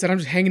obvious that I'm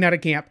just hanging out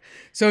at camp.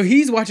 So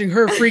he's watching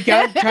her freak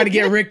out, trying to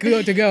get Rick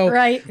to go.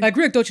 Right. Like,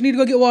 Rick, don't you need to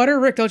go get water?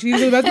 Rick, don't you need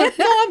to go to the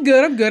bathroom? No, I'm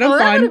good. I'm fine.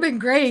 That would have been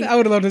great. I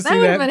would have loved to see that.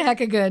 That would have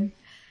been hecka good.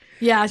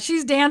 Yeah,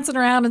 she's dancing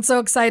around and so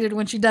excited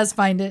when she does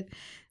find it.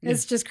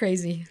 It's just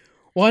crazy.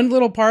 One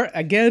little part,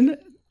 again,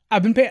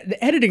 I've been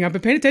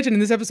paying attention in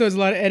this episode. There's a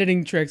lot of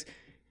editing tricks.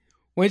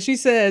 When she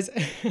says,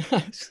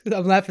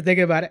 I'm laughing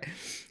thinking about it.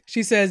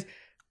 She says,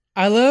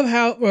 I love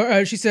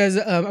how, she says,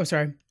 I'm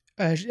sorry,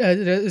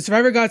 the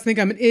survivor gods think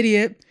I'm an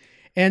idiot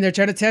and they're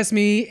trying to test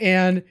me.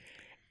 And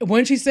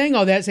when she's saying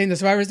all that, saying the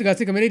survivor gods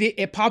think I'm an idiot,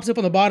 it pops up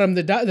on the bottom,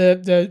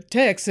 the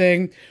text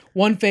saying,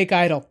 one fake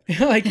idol.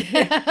 Like,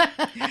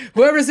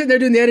 whoever's sitting there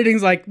doing the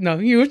editing's like, no,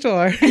 you sure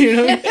are. You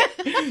know?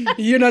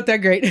 You're not that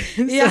great.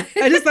 So Yeah.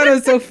 I just thought it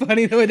was so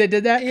funny the way they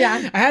did that.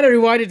 Yeah. I had to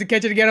rewind it to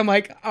catch it again. I'm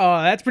like,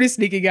 oh, that's pretty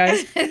sneaky,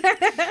 guys.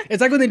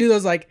 It's like when they do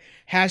those like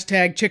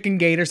hashtag chicken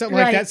gate or something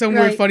like that. Some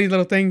weird funny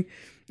little thing.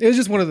 It was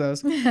just one of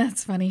those.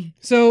 That's funny.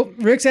 So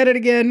Rick's at it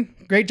again.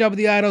 Great job with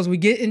the idols. We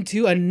get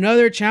into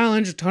another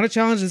challenge, a ton of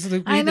challenges this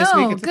week. I know. This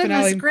week. It's the Goodness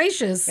finale.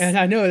 gracious. And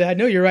I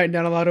know you're writing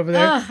down a lot over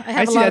there. I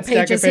have a lot of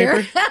pages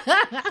here.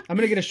 I'm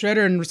going to get a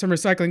shredder and some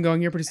recycling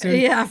going here pretty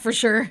soon. Yeah, for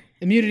sure.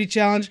 Immunity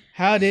challenge.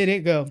 How did it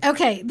go?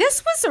 Okay,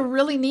 this was a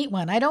really neat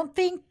one. I don't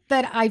think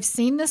that I've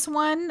seen this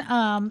one. It's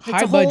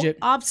High a whole budget.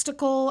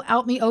 obstacle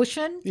out in the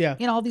ocean. Yeah.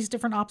 You know, all these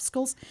different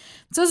obstacles.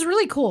 So it's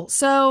really cool.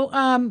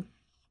 So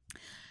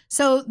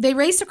they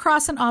race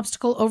across an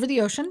obstacle over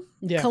the ocean,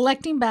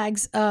 collecting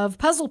bags of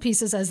puzzle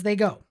pieces as they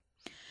go.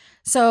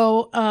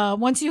 So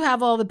once you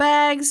have all the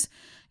bags,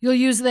 you'll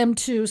use them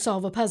to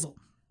solve a puzzle.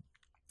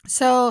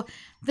 So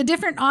the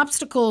different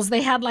obstacles,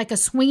 they had like a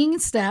swinging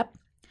step,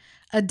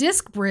 a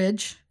disc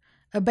bridge,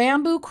 a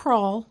bamboo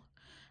crawl,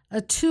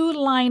 a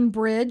 2-line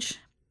bridge,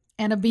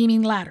 and a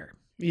beaming ladder.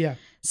 Yeah.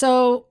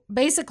 So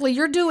basically,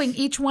 you're doing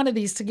each one of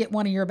these to get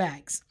one of your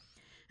bags.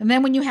 And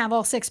then when you have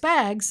all 6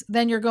 bags,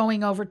 then you're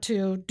going over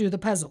to do the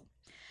puzzle.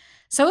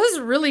 So it was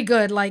really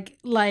good. Like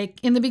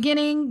in the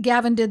beginning,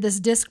 Gavin did this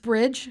disc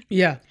bridge.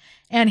 Yeah.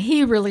 And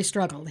he really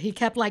struggled. He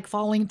kept like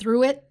falling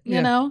through it,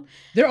 you know?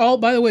 They're all,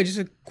 by the way, just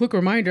a quick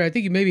reminder, I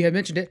think you maybe had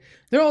mentioned it.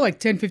 They're all like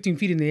 10, 15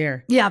 feet in the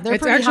air. Yeah, they're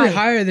it's pretty actually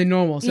high. higher than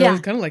normal. So it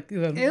was kind of like...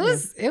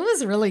 It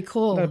was really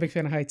cool. Not a big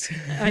fan of heights.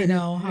 I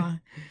know,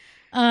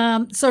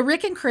 huh? So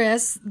Rick and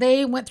Chris,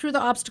 they went through the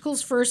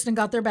obstacles first and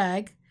got their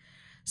bag.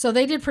 So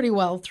they did pretty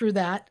well through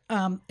that.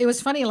 It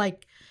was funny,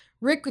 like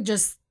Rick would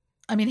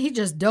he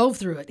just dove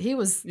through it. He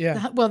was,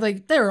 well,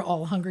 they're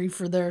all hungry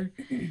for their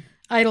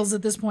idols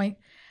at this point.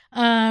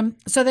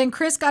 So then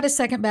Chris got his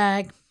second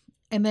bag,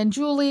 and then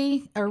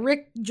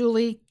Rick,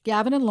 Julie,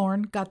 Gavin, and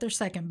Lauren got their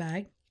second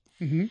bag.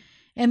 Mm-hmm.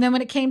 And then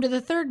when it came to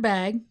the third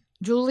bag,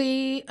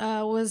 Julie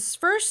was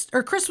first,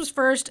 or Chris was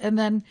first, and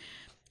then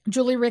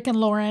Julie, Rick, and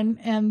Lauren,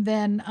 and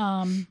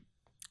then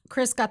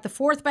Chris got the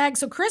fourth bag.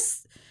 So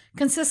Chris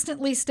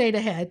consistently stayed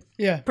ahead.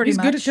 Yeah, pretty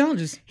much. He's good at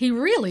challenges. He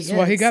really is. That's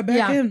why he got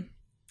back in.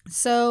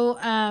 So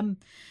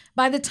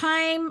by the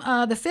time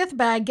the fifth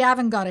bag,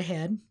 Gavin got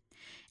ahead.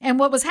 And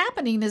what was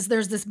happening is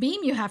there's this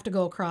beam you have to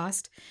go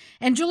across,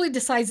 and Julie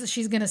decides that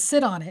she's going to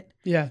sit on it.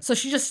 Yeah. So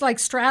she just like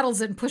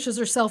straddles it and pushes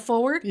herself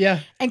forward.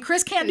 Yeah. And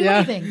Chris can't do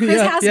anything.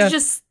 Chris has to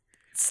just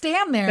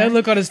stand there. That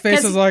look on his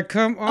face was like,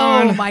 come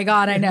on. Oh my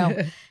God, I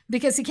know.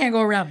 Because he can't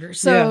go around her.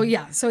 So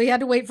so he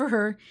had to wait for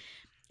her.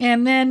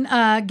 And then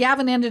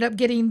Gavin ended up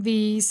getting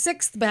the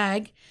sixth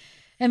bag.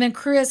 And then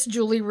Chris,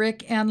 Julie,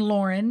 Rick, and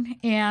Lauren.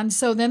 And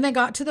so then they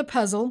got to the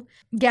puzzle.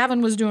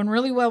 Gavin was doing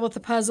really well with the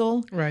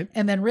puzzle. Right.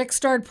 And then Rick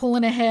started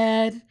pulling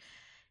ahead.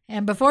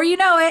 And before you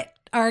know it,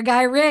 our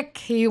guy Rick,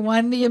 he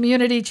won the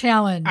immunity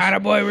challenge.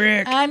 Attaboy,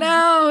 Rick. I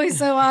know. He's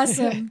so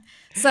awesome.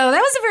 So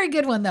that was a very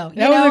good one, though.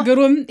 That was a good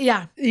one.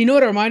 Yeah. You know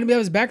what it reminded me of? It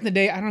was back in the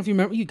day. I don't know if you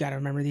remember. You got to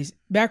remember these.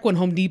 Back when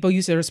Home Depot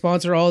used to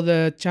sponsor all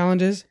the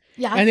challenges.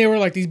 Yeah. And they were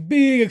like these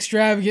big,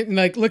 extravagant, and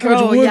like, look how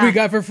much wood we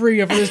got for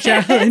free for this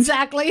challenge.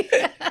 Exactly.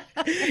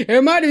 It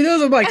reminded me of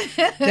those. I'm like,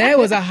 that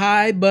was a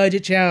high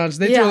budget challenge.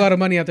 They threw a lot of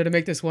money out there to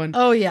make this one.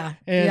 Oh, yeah.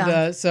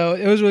 And so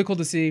it was really cool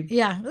to see.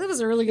 Yeah, it was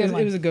a really good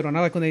one. It was a good one.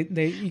 I like when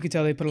you could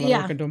tell they put a lot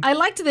of work into them. I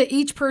liked that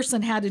each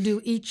person had to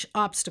do each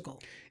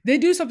obstacle. They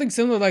do something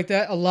similar like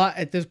that a lot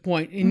at this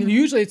point. And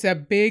usually it's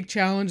that big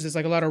challenge. There's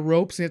like a lot of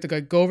ropes. You have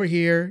to go over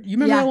here. You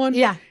remember that one?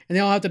 Yeah. And they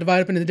all have to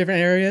divide up into the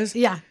different areas.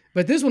 Yeah.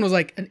 But this one was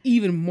like an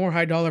even more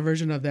high dollar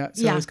version of that.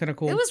 So it was kind of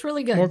cool. It was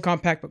really good. More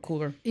compact, but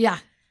cooler. Yeah.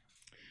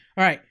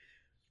 All right.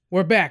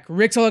 We're back.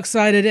 Rick's all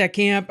excited at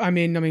camp. I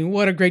mean,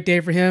 what a great day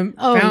for him.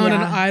 Oh, Found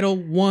an idol,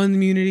 won the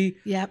immunity.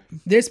 Yep.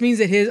 This means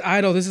that his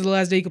idol, this is the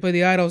last day he can play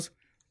the idols.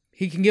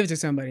 He can give it to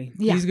somebody.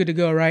 Yeah. He's good to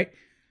go, right?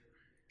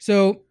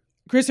 So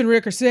Chris and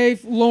Rick are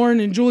safe.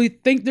 Lauren and Julie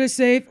think they're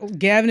safe.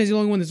 Gavin is the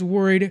only one that's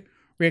worried.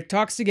 Rick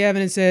talks to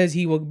Gavin and says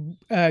he will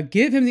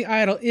give him the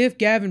idol if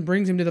Gavin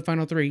brings him to the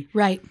final three.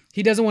 Right.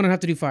 He doesn't want to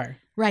have to do fire.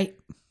 Right.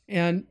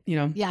 And, he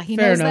knows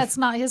enough. that's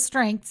not his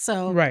strength.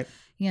 So, right.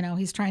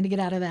 He's trying to get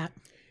out of that.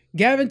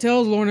 Gavin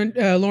tells Lauren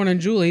and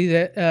Julie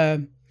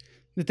that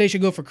that they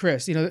should go for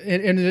Chris,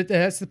 and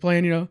that's the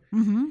plan,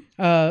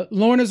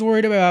 Lauren is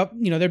worried about,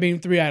 there being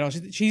 3 idols.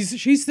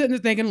 She's sitting there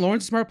thinking,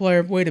 Lauren's a smart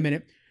player. Wait a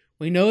minute.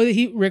 We know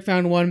that Rick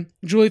found one,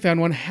 Julie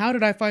found one. How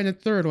did I find a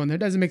third one? That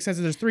doesn't make sense.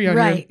 That there's 3 on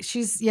here. Right.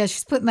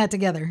 She's putting that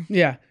together.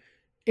 Yeah.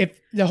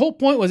 If the whole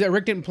point was that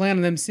Rick didn't plan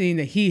on them seeing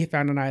that he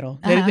found an idol,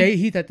 that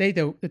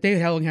they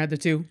held had the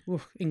 2.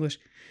 Oof, English,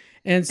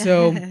 and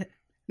so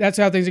that's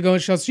how things are going.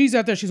 So she's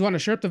out there. She's wanting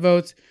to shirk the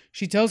votes.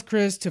 She tells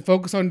Chris to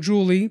focus on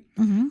Julie.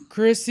 Mm-hmm.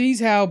 Chris sees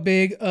how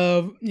big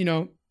of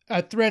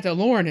a threat that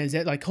Lauren is.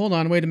 That like, hold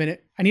on, wait a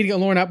minute. I need to get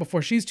Lauren out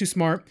before she's too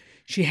smart.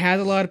 She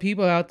has a lot of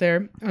people out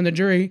there on the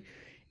jury,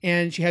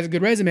 and she has a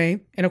good resume.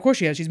 And of course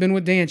she has. She's been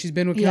with Dan. She's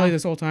been with Kelly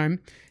this whole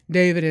time.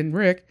 David and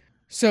Rick.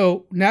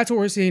 So that's what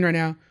we're seeing right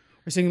now.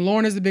 We're seeing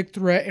Lauren as the big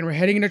threat, and we're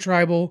heading into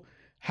Tribal.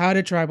 How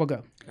did Tribal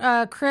go?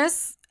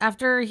 Chris,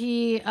 after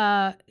he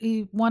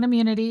won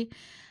immunity,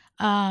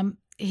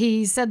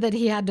 he said that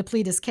he had to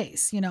plead his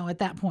case, at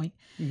that point.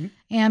 Mm-hmm.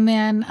 And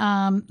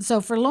then,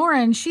 so for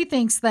Lauren, she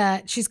thinks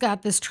that she's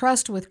got this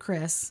trust with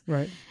Chris.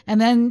 Right.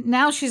 And then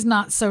now she's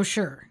not so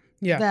sure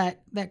that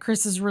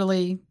Chris is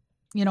really,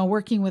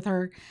 working with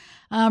her.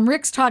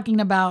 Rick's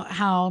talking about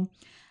how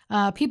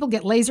people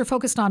get laser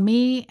focused on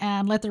me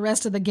and let the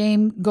rest of the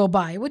game go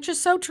by, which is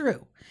so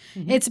true.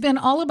 Mm-hmm. It's been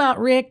all about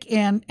Rick,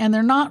 and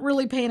they're not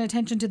really paying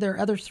attention to their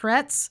other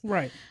threats.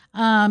 Right.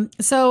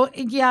 So,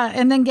 yeah.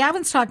 And then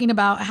Gavin's talking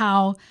about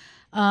how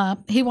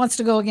he wants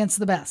to go against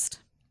the best.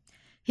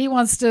 He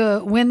wants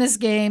to win this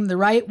game the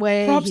right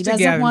way. Props he to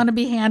doesn't Gavin. want to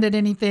be handed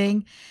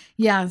anything.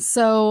 Yeah.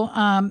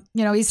 So,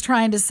 he's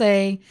trying to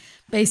say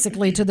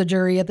basically to the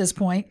jury at this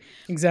point.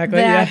 Exactly.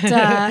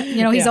 That,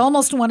 he's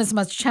almost won as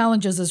much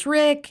challenges as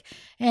Rick.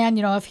 And,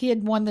 if he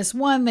had won this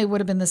one, they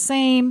would have been the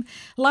same.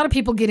 A lot of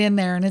people get in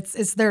there and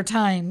it's their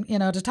time,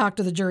 to talk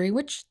to the jury,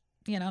 which,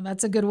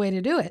 that's a good way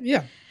to do it.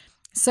 Yeah.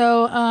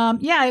 So,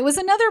 it was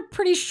another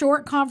pretty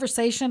short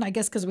conversation, I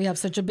guess, because we have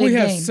such a big game. We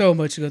have so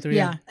much to go through.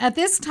 Yeah. At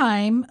this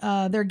time,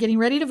 they're getting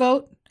ready to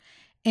vote.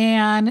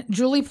 And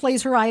Julie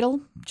plays her idol.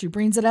 She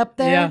brings it up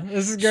there. Yeah,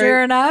 this is great.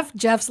 Sure enough,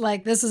 Jeff's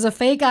like, this is a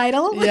fake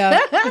idol. Yeah.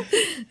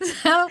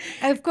 So,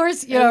 of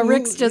course,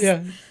 Rick's just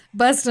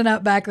busting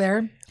up back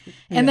there.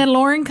 And then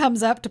Lauren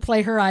comes up to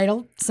play her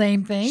idol.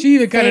 Same thing. She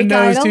even kind of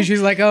knows, idol. too.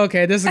 She's like, oh,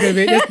 okay, this is going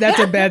to be, that's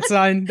a bad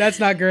sign. That's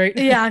not great.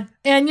 Yeah.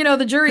 And,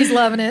 the jury's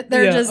loving it.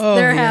 They're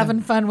they're having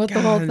fun with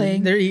the whole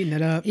thing. They're eating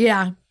it up.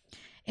 Yeah.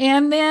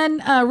 And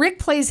then Rick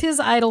plays his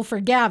idol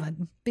for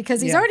Gavin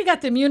because he's already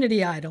got the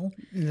immunity idol,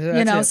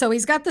 so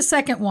he's got the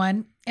second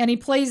one and he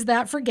plays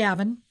that for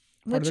Gavin.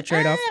 Part of the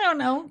trade-off. I don't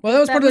know. Well, that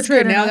was part of the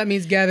trade. Now that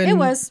means Gavin, it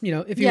was.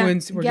 If he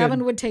wins, we're Gavin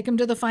good. would take him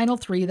to the final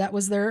 3. That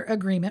was their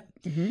agreement.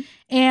 Mm-hmm.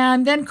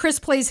 And then Chris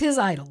plays his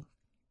idol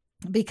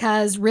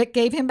because Rick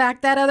gave him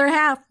back that other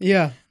half.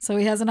 Yeah. So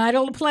he has an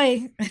idol to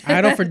play.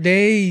 Idol for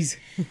days.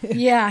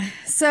 Yeah.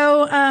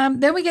 So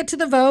then we get to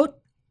the vote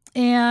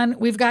and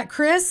we've got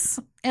Chris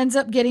ends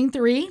up getting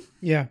 3.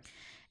 Yeah.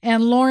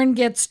 And Lauren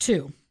gets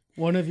 2.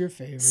 One of your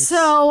favorites.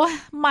 So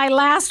my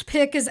last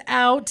pick is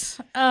out.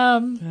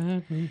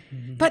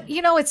 But,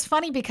 it's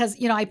funny because,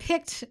 I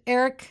picked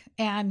Eric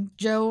and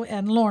Joe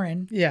and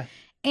Lauren. Yeah.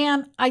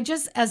 And I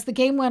just, as the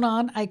game went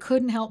on, I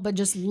couldn't help but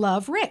just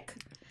love Rick.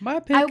 My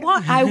pick.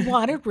 I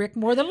wanted Rick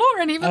more than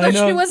Lauren, even though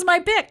she was my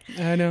pick.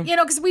 I know.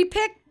 Because we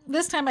picked,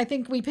 this time I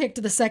think we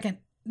picked the second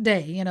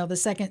day, the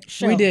second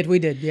show. We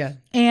did, yeah.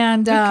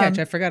 And good catch.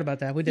 I forgot about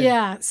that. We did.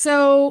 Yeah.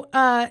 So,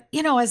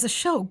 as the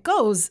show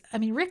goes, I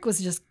mean, Rick was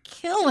just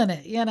killing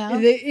it,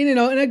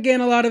 and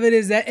again, a lot of it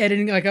is that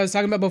editing, like I was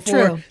talking about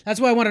before. True. That's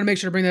why I wanted to make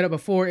sure to bring that up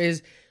before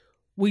is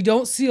we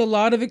don't see a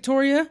lot of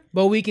Victoria,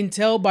 but we can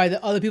tell by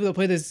the other people that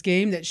play this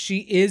game that she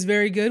is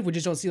very good. We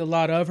just don't see a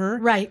lot of her.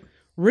 Right.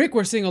 Rick,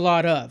 we're seeing a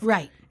lot of.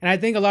 Right. And I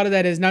think a lot of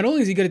that is not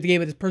only is he good at the game,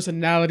 but his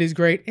personality is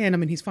great.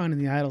 And, he's finding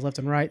the idols left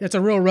and right. That's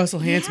a real Russell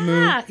Hanson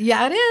move.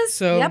 Yeah, it is.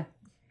 So, yep.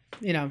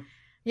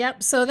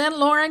 Yep. So then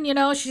Lauren,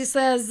 she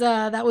says,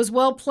 that was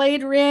well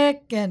played,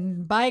 Rick.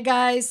 And bye,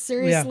 guys.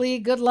 Seriously,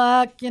 good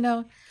luck. A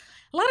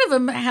lot of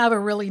them have a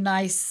really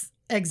nice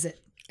exit.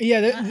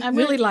 Yeah. I'm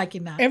really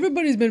liking that.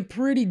 Everybody's been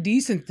pretty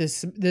decent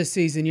this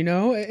season,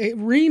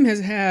 Reem has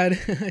had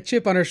a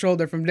chip on her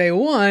shoulder from day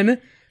one.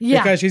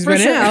 Yeah, because she's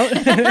been out.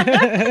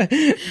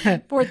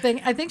 Poor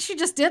thing. I think she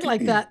just did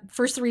like that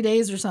first 3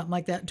 days or something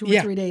like that. 2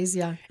 or 3 days,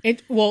 yeah.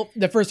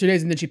 The first 2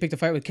 days, and then she picked a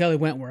fight with Kelly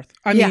Wentworth.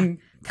 I mean,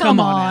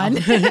 come on.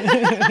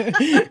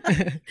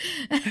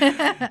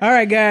 All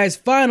right, guys,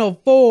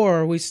 final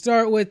 4. We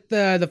start with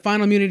the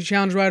final immunity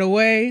challenge right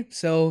away.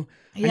 So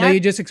I know you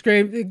just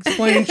explained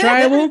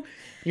Tribal.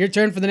 Your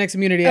turn for the next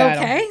immunity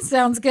idol. Okay,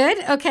 sounds good.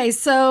 Okay,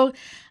 so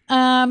this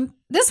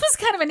was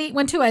kind of a neat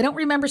one, too. I don't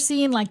remember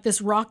seeing like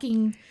this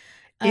rocking...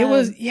 It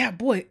was,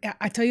 boy,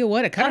 I tell you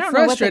what, it kind of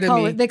frustrated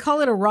me. They call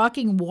it a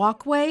rocking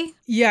walkway.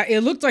 Yeah, it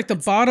looked like the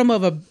bottom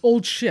of an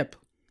old ship.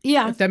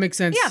 Yeah. If that makes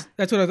sense. Yeah.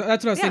 That's what I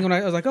was thinking when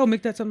I was like, oh,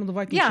 make that something with the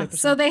Viking ship. Yeah,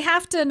 so they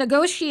have to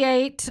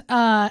negotiate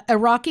a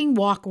rocking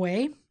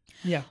walkway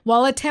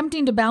while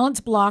attempting to balance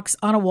blocks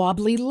on a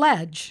wobbly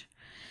ledge.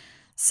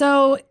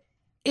 So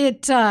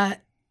it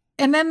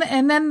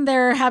and then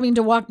they're having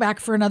to walk back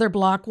for another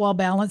block while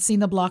balancing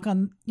the block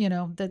on,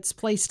 that's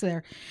placed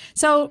there.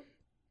 So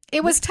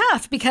it was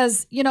tough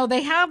because,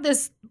 they have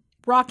this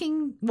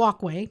rocking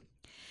walkway,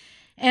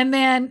 and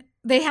then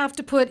they have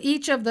to put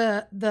each of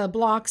the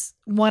blocks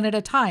one at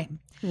a time.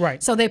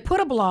 Right. So they put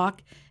a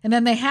block, and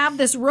then they have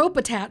this rope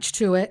attached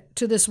to it,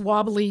 to this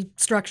wobbly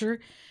structure.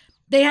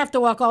 They have to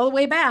walk all the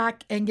way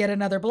back and get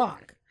another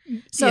block.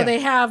 So they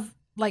have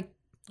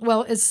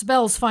it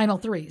spells final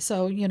 3.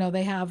 So,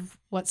 they have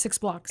 6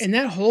 blocks. And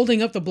that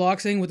holding up the block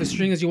thing with the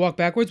string as you walk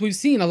backwards, we've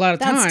seen a lot of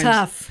times. That's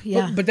tough.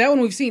 Yeah. But that one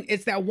we've seen,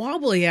 it's that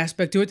wobbly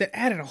aspect to it that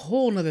added a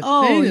whole nother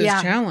thing to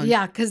this challenge.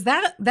 Yeah. Cause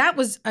that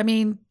was,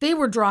 they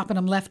were dropping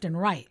them left and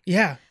right.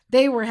 Yeah.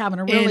 They were having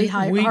a really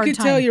hard time. We could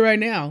tell you right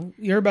now,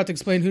 you're about to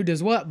explain who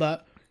does what,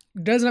 but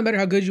it doesn't matter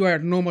how good you are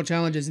at normal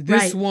challenges.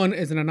 This one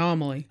is an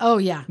anomaly. Oh,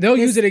 yeah. They'll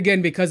use it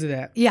again because of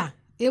that. Yeah,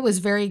 it was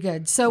very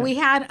good. So we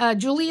had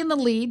Julie in the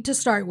lead to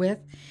start with,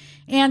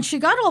 and she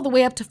got all the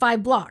way up to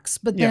 5 blocks,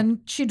 but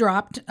then she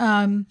dropped.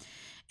 And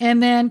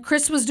then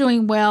Chris was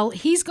doing well.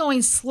 He's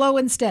going slow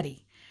and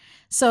steady.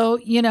 So,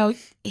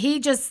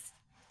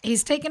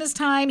 he's taking his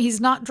time.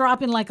 He's not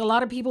dropping like a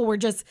lot of people were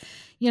just...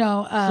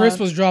 Chris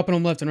was dropping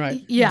them left and right.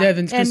 Yeah,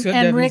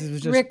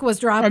 Rick was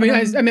dropping.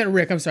 I meant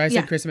Rick. I'm sorry, I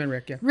said Chris. I meant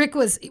Rick. Yeah,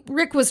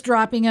 Rick was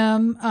dropping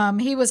him.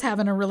 He was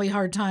having a really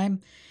hard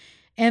time,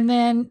 and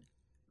then,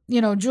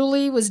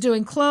 Julie was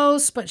doing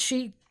close, but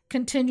she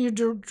continued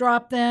to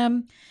drop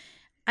them.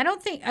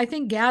 I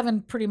think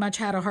Gavin pretty much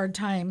had a hard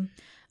time.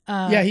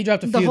 He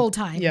dropped the whole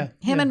time. Yeah,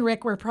 him and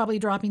Rick were probably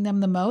dropping them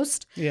the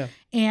most. Yeah,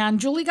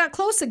 and Julie got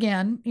close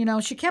again.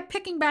 She kept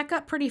picking back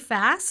up pretty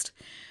fast.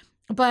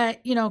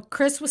 But,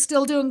 Chris was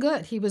still doing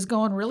good. He was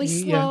going really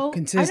slow.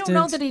 Consistent. I don't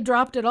know that he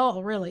dropped at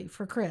all, really,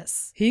 for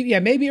Chris.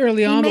 Maybe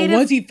early on, but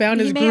once he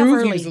found his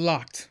groove, he was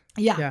locked.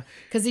 Yeah,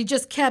 because he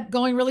just kept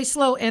going really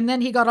slow. And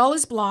then he got all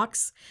his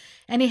blocks,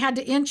 and he had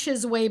to inch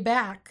his way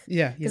back.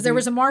 Yeah. Because there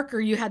was a marker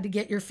you had to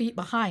get your feet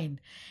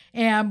behind.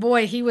 And,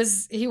 boy, he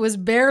was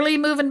barely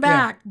moving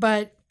back,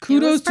 but...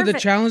 Kudos to the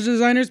challenge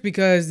designers,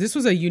 because this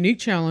was a unique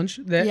challenge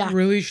that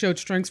really showed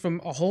strengths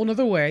from a whole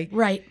nother way.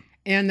 Right.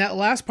 And that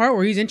last part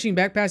where he's inching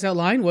back past that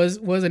line was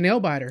a nail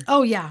biter.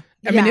 Oh, yeah.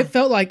 I mean, it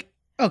felt like,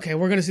 okay,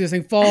 we're going to see this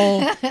thing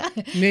fall.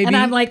 Maybe. And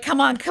I'm like,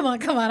 come on.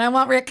 I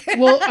want Rick.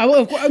 Well,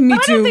 me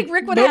but too. I don't think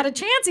Rick would have had a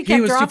chance. He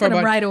kept dropping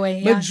him right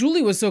away. But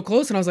Julie was so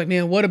close, and I was like,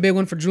 man, what a big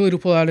one for Julie to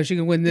pull out if she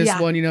can win this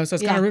one, So I was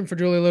kind of rooting for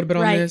Julie a little bit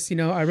on this.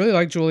 I really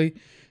like Julie.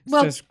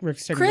 It's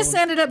Chris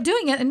ended up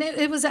doing it, and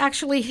it was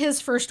actually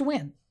his first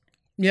win.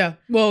 Yeah.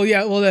 Well,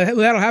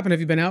 that'll happen if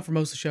you've been out for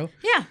most of the show.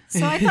 Yeah.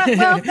 So I thought,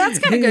 well, that's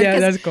kind of good. Yeah,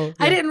 that's cool. Yeah.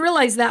 I didn't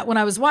realize that when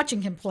I was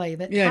watching him play,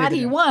 that had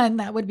he won,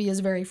 that would be his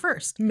very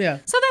first. Yeah.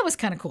 So that was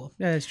kind of cool.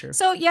 Yeah, that's true.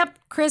 So,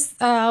 Chris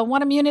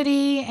won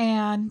immunity,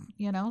 and,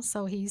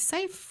 so he's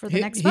safe for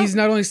the next vote. He's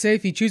not only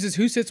safe, he chooses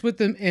who sits with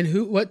them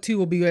and what two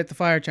will be at the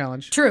fire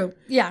challenge. True.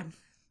 Yeah.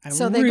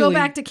 They go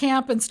back to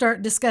camp and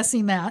start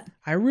discussing that.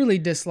 I really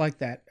dislike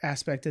that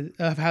aspect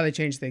of how they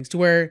change things to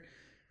where...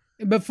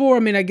 Before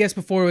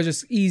it was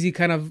just easy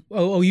kind of,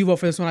 you vote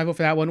for this one, I vote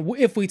for that one.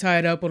 If we tie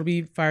it up, it'll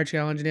be fire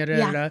challenge and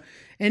da-da-da-da.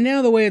 And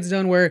now the way it's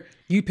done where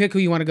you pick who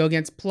you want to go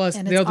against, plus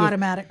and it's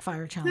automatic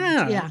fire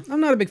challenge. Yeah.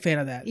 I'm not a big fan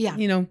of that. Yeah.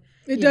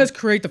 It does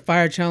create the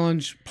fire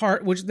challenge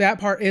part, which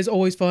that part is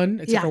always fun,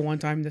 except for one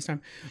time this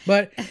time.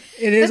 But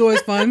it is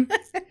always fun.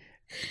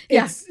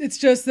 It's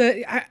just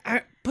that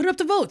I put it up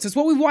to votes. That's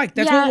what we like.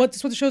 That's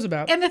what the show's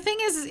about. And the thing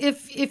is,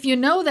 if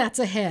that's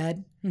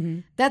ahead,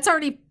 that's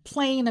already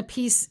playing a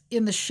piece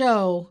in the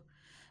show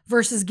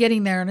versus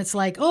getting there. And it's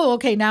like, oh,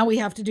 okay, now we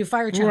have to do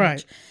fire challenge.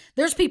 Right.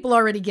 There's people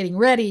already getting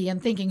ready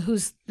and thinking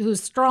who's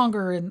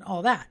stronger and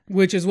all that.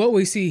 Which is what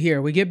we see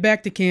here. We get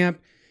back to camp,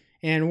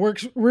 and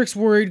Rick's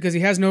worried because he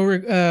has no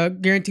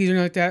guarantees or anything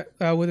like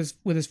that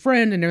with his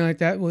friend and everything like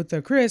that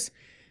with Chris.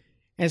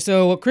 And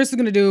so what Chris is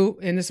going to do,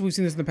 and we've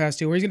seen this in the past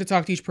too, where he's going to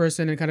talk to each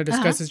person and kind of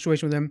discuss the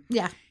situation with them.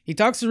 Yeah. He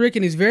talks to Rick,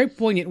 and he's very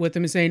poignant with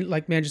him and saying,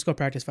 like, man, just go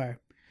practice fire.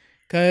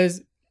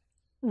 Because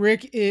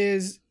Rick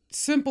is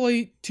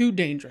simply too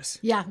dangerous.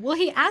 Yeah. Well,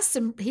 he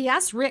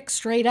asked Rick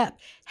straight up,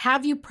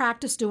 have you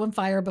practiced doing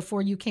fire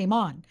before you came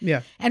on?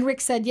 Yeah. And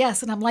Rick said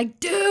yes. And I'm like,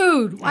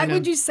 dude, why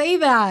would you say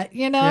that?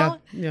 Yeah.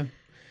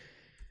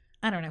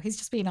 I don't know. He's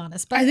just being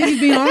honest. But I think he's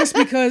being honest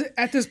because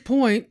at this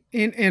point,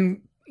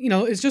 and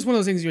it's just one of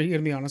those things you're going to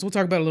be honest. We'll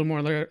talk about it a little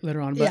more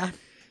later on. But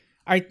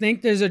I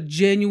think there's a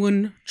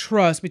genuine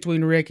trust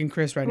between Rick and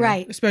Chris right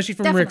now. Especially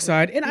from Rick's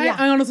side. And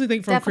I honestly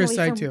think from Chris'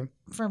 side too.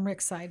 From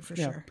Rick's side, for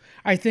sure.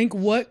 I think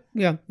Okay.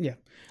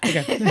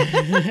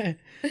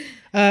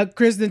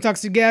 Chris then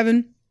talks to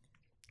Gavin,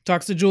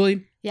 talks to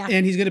Julie. Yeah.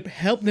 And he's going to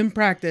help them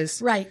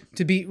practice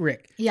to beat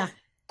Rick. Yeah.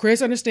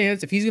 Chris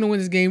understands if he's going to win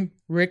this game,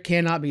 Rick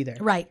cannot be there.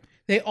 Right.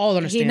 They all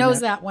understand He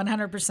knows that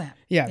 100%.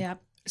 Yeah.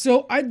 Yep.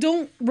 So I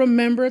don't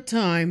remember a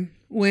time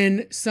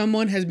when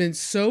someone has been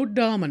so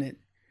dominant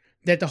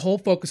that the whole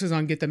focus is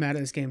on get them out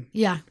of this game.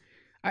 Yeah.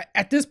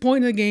 At this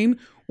point in the game,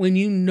 when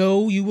you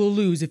know you will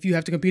lose if you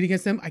have to compete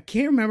against them, I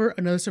can't remember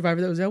another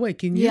Survivor that was that way.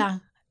 Can you? Yeah.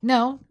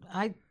 No,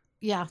 I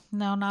Yeah,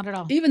 no, not at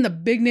all. Even the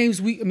big names,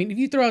 if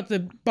you throw out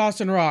the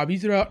Boston Rob, you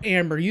throw out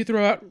Amber, you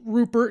throw out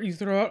Rupert, you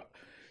throw out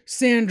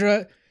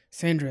Sandra,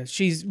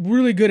 she's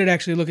really good at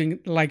actually looking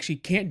like she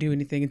can't do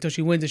anything until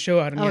she wins a show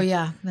out on you. Oh,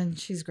 yeah, then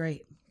she's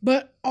great.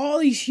 But all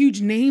these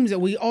huge names that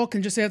we all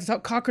can just say at the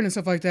top, Cochran and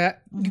stuff like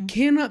that, you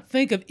cannot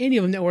think of any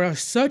of them that were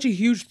such a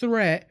huge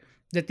threat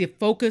that the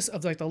focus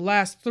of like the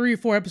last 3 or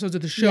 4 episodes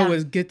of the show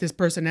is get this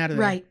person out of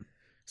there. Right.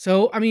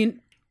 So, I mean...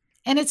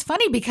 And it's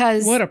funny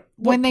because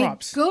when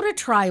props. They go to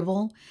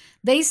tribal,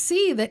 they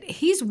see that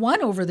he's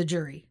won over the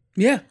jury.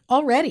 Yeah.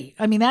 Already.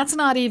 I mean, that's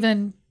not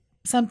even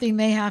something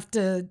they have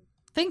to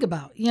think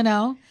about, you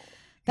know?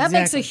 That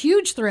makes a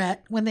huge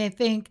threat when they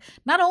think,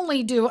 not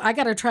only do I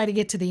got to try to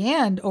get to the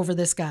end over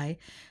this guy,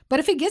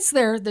 but if he gets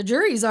there, the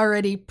jury's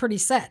already pretty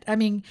set. I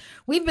mean,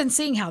 we've been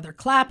seeing how they're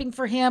clapping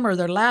for him or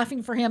they're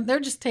laughing for him.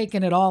 They're just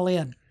taking it all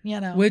in, you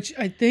know? Which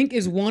I think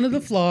is one of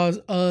the flaws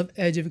of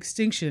Edge of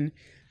Extinction.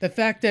 The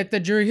fact that the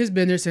jury has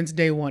been there since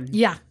day one.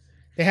 Yeah.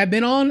 They have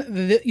been on,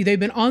 they've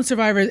been on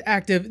Survivor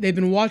active. They've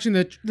been watching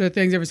the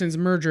things ever since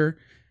Merger.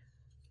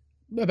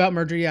 About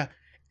Merger, yeah.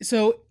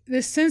 So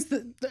since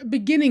the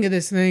beginning of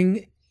this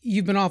thing,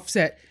 you've been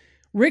offset.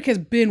 Rick has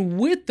been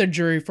with the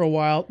jury for a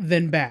while,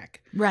 then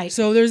back. Right.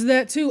 So there's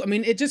that too. I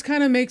mean, it just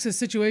kind of makes a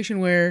situation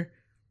where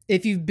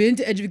if you've been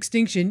to Edge of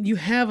Extinction, you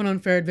have an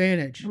unfair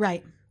advantage.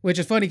 Right. Which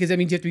is funny because that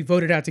means you have to be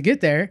voted out to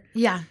get there.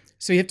 Yeah.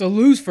 So you have to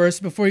lose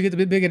first before you get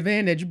the big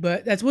advantage,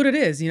 but that's what it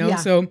is, you know? Yeah.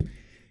 So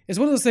it's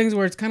one of those things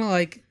where it's kind of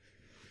like,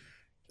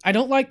 I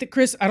don't like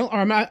that I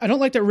don't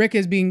like that Rick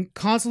is being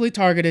constantly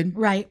targeted.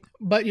 Right.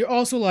 But you're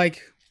also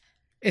like,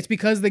 it's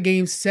because the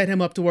game set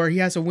him up to where he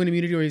has to win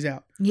immunity or he's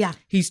out. Yeah.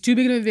 He's too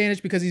big of an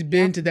advantage because he's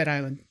been to that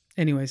island.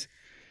 Anyways.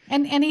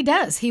 And he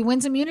does. He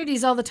wins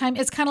immunities all the time.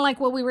 It's kind of like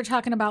what we were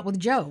talking about with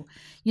Joe,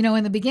 you know,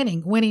 in the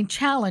beginning, winning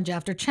challenge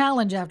after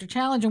challenge after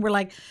challenge. And we're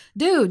like,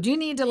 dude, you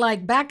need to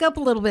like back up a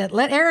little bit.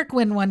 Let Eric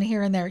win one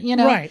here and there, you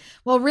know? Right.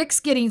 Well, Rick's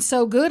getting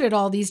so good at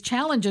all these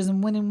challenges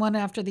and winning one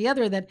after the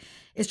other that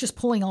it's just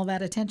pulling all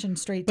that attention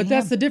straight to him. But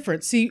that's the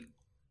difference. See,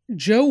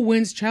 Joe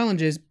wins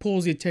challenges,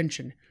 pulls the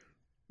attention.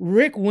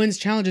 Rick wins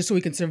challenges so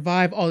he can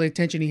survive all the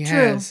attention he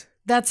has.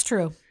 That's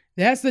true.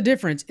 That's the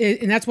difference.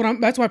 And that's what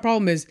that's my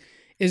problem is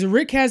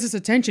Rick has this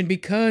attention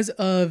because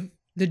of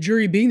the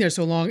jury being there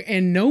so long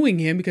and knowing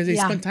him because they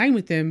spent time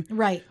with him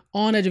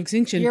on Edge of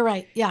Extinction. You're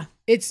right. Yeah.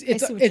 It's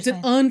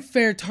an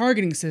unfair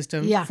targeting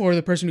system for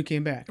the person who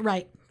came back.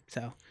 Right.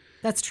 So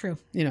that's true.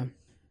 You know.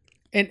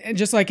 And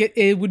just like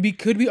it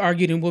could be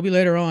argued and will be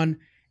later on,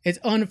 it's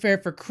unfair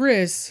for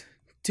Chris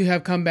to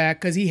have come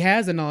back because he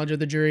has the knowledge of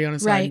the jury on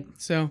his side.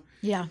 So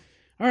yeah.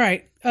 All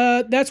right.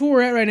 That's where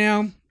we're at right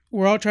now.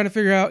 We're all trying to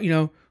figure out, you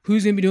know,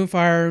 who's going to be doing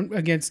fire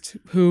against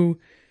who.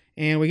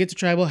 And we get to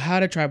tribal.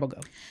 How did tribal go?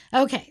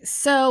 Okay.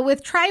 So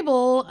with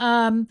tribal,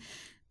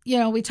 you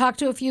know, we talked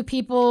to a few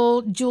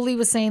people. Julie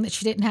was saying that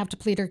she didn't have to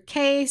plead her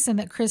case and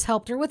that Chris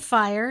helped her with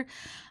fire.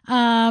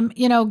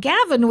 You know,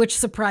 Gavin, which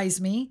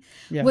surprised me,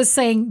 was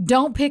saying,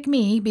 don't pick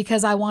me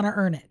because I want to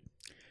earn it.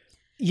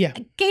 Yeah.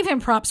 I gave him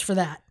props for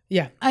that.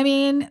 Yeah. I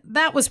mean,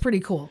 that was pretty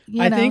cool.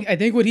 I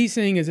think what he's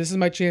saying is this is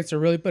my chance to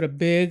really put a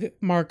big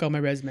mark on my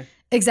resume.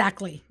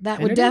 Exactly.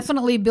 That would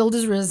definitely build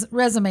his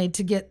resume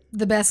to get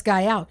the best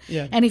guy out.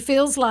 Yeah. And he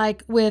feels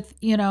like with,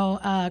 you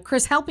know,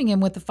 Chris helping him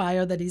with the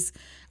fire that he's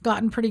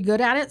gotten pretty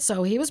good at it.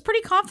 So he was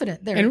pretty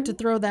confident there to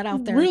throw that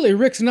out there. Really,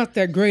 Rick's not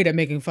that great at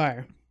making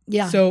fire.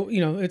 Yeah. So,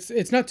 you know,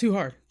 it's not too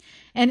hard.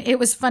 And it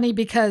was funny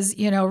because,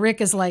 you know,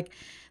 Rick is like,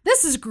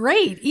 this is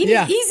great.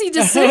 Easy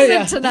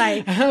decision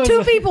tonight.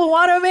 2 people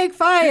want to make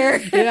fire.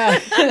 Yeah.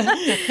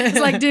 It's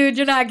like, dude,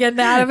 you're not getting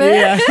out of it.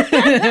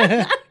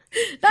 Yeah.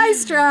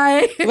 Nice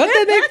try. Let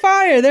them make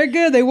fire. They're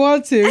good. They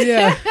want to.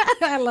 Yeah.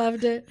 I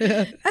loved it.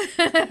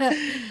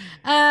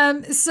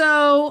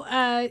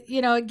 So,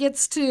 you know, it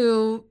gets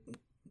to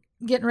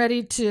getting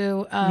ready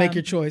to make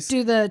your choice.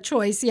 Do the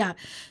choice. Yeah.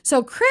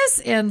 So Chris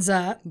ends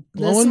up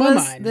blowing my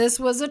mind. This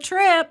was a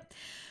trip.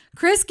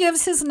 Chris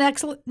gives his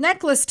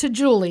necklace to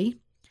Julie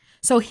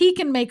so he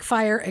can make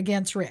fire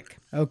against Rick.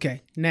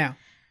 Okay. Now,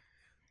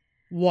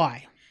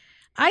 why?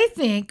 I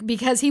think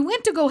because he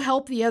went to go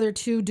help the other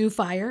 2 do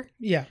fire.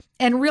 Yeah.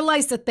 And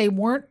realized that they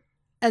weren't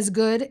as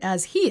good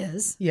as he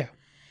is. Yeah.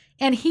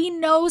 And he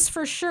knows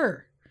for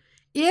sure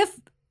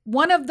if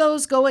one of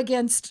them go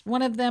against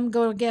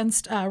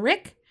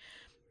Rick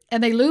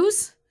and they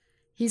lose,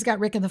 he's got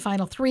Rick in the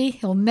final 3.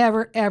 He'll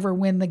never, ever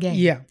win the game.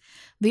 Yeah.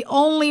 The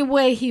only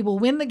way he will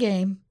win the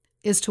game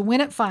is to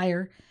win at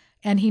fire.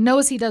 And he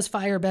knows he does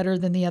fire better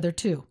than the other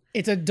 2.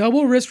 It's a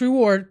double risk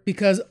reward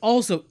because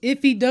also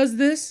if he does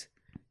this,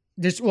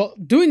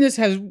 doing this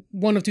has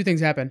one of 2 things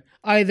happen.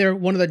 Either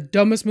one of the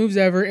dumbest moves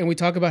ever, and we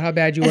talk about how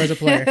bad you are as a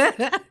player.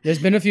 There's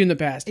been a few in the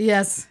past.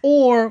 Yes.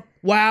 Or,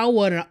 wow,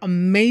 what an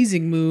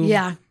amazing move.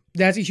 Yeah.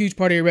 That's a huge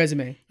part of your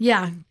resume.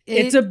 Yeah.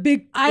 It's a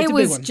big one. I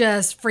was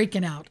just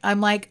freaking out.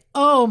 I'm like,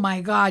 oh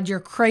my God,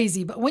 you're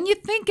crazy. But when you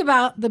think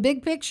about the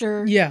big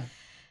picture. Yeah.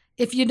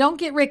 If you don't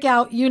get Rick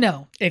out, you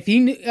know. If he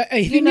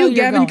knew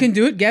Gavin can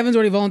do it, Gavin's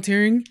already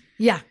volunteering.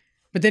 Yeah.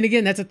 But then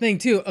again, that's a thing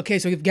too. Okay,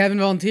 so if Gavin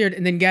volunteered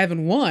and then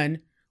Gavin won,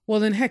 well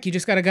then heck, you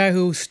just got a guy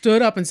who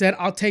stood up and said,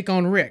 "I'll take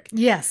on Rick."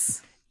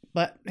 Yes.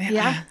 But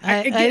yeah,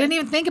 I didn't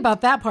even think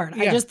about that part.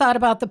 Yeah. I just thought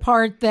about the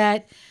part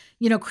that,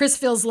 Chris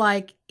feels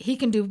like he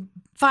can do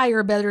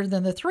fire better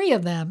than the three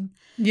of them.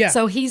 Yeah.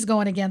 So he's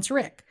going against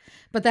Rick.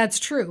 But that's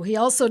true. He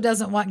also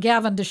doesn't want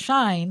Gavin to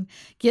shine,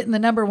 getting the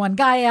number one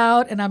guy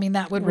out. And I mean,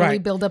 that would really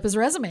build up his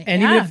resume.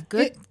 And even if,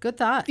 good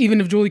thought. Even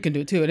if Julie can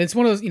do it too. And it's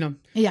one of those,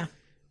 Yeah.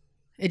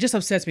 It just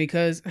upsets me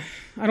because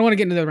I don't want to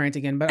get into the rant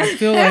again, but I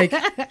feel like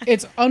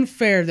it's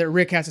unfair that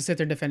Rick has to sit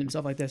there and defend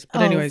himself like this.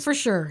 But anyways. For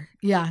sure.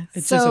 Yeah.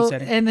 It's just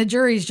upsetting. And the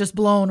jury's just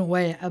blown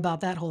away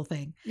about that whole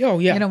thing. Oh,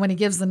 yeah. When he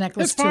gives the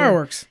necklace to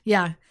fireworks. Her.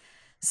 Yeah.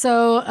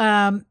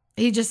 So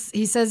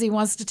he says he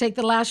wants to take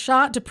the last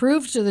shot to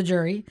prove to the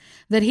jury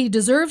that he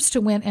deserves to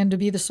win and to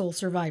be the sole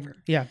survivor.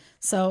 Yeah.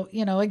 So,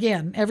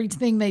 again,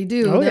 everything they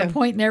do, they're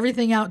pointing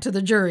everything out to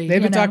the jury.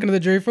 They've been talking to the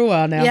jury for a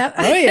while now. Yep.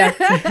 Oh,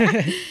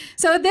 yeah.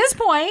 So at this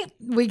point,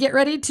 we get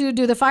ready to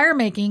do the fire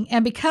making.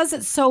 And because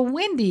it's so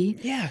windy,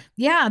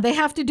 they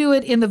have to do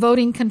it in the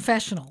voting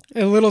confessional.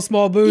 A little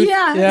small booth.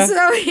 Yeah.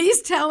 So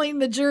he's telling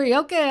the jury,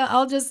 okay,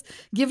 I'll just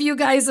give you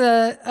guys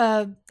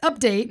a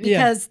update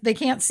because they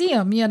can't see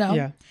him,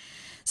 Yeah.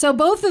 So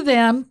both of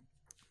them,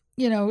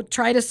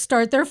 try to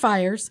start their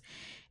fires.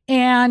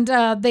 And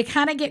they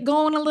kind of get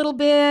going a little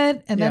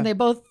bit, and then they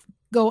both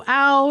go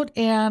out.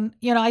 And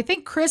I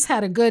think Chris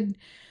had a good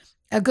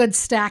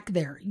stack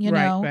there.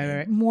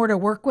 Right. More to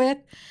work with.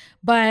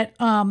 But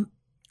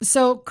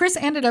so Chris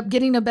ended up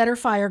getting a better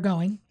fire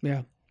going.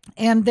 Yeah.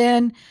 And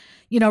then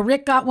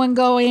Rick got one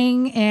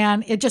going,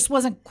 and it just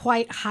wasn't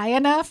quite high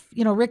enough.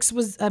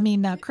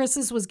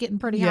 Chris's was getting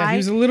pretty high. Yeah, he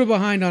was a little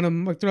behind on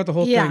him throughout the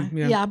whole thing.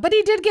 Yeah, but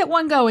he did get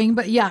one going.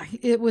 But yeah,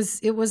 it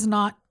was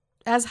not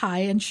as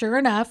high, and sure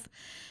enough.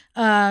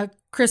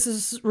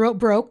 Chris's rope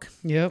broke.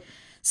 Yep.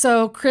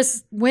 So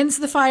Chris wins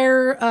the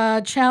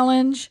fire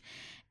challenge,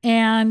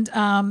 and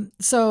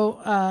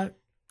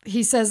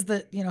he says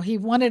that he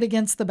won it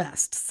against the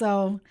best.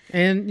 So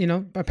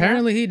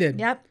apparently he did.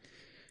 Yep.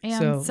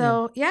 And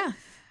so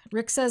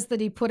Rick says that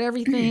he put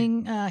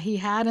everything he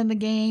had in the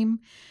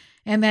game,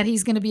 and that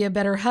he's going to be a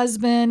better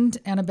husband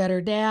and a better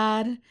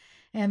dad.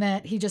 And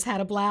that he just had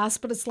a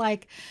blast, but it's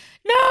like,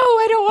 no,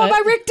 I don't want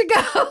my Rick to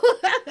go.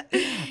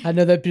 I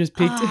know that just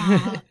peaked.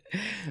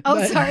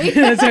 Sorry.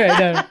 That's all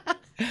right.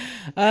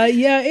 No.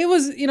 It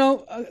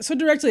was, so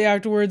directly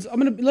afterwards,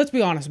 let's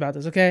be honest about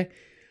this, okay?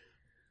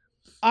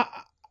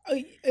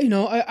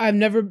 I've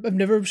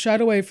never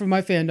shied away from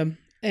my fandom,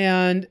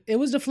 and it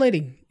was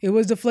deflating. It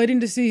was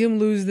deflating to see him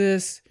lose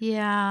this.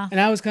 Yeah.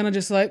 And I was kind of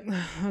just like,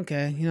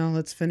 okay,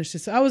 let's finish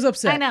this. I was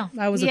upset. I know.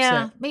 I was upset.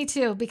 Yeah, me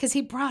too, because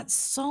he brought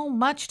so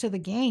much to the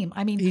game.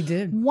 I mean, he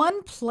did.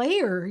 One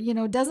player,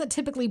 doesn't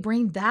typically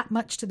bring that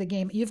much to the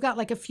game. You've got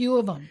like a few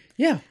of them.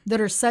 Yeah. That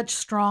are such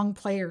strong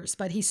players,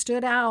 but he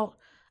stood out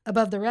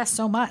above the rest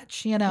so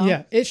much,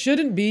 Yeah, it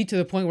shouldn't be to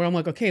the point where I'm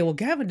like, okay, well,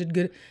 Gavin did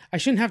good. I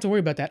shouldn't have to worry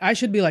about that. I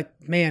should be like,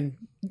 man,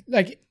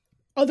 like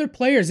other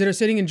players that are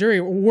sitting in jury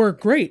were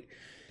great.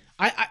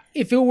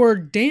 If it were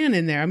Dan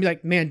in there, I'd be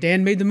like, man,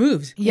 Dan made the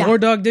moves. Yeah. War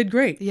Dog did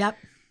great. Yep.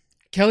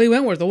 Kelly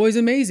Wentworth, always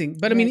amazing.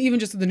 But I mean, even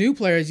just the new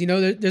players,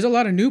 there's a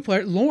lot of new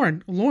players.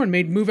 Lauren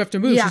made move after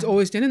move. Yeah. She's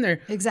always standing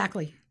there.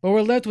 Exactly. But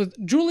we're left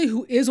with Julie,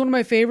 who is one of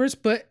my favorites,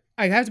 but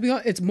I have to be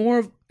honest, it's more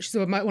of, she's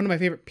one of my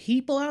favorite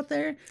people out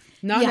there,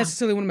 not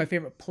necessarily one of my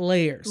favorite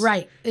players.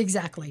 Right.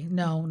 Exactly.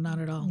 No, not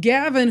at all.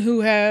 Gavin,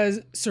 who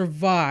has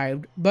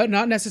survived, but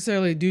not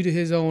necessarily due to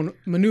his own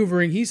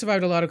maneuvering. He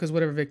survived a lot of because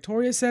whatever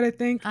Victoria said, I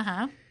think.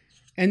 Uh-huh.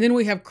 And then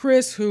we have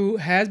Chris, who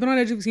has been on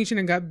Edge of Extinction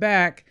and got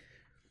back.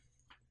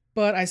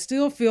 But I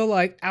still feel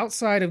like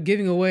outside of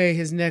giving away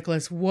his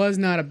necklace was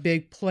not a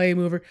big play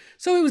mover.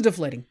 So it was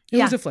deflating. It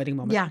was a deflating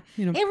moment. Yeah,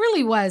 it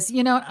really was.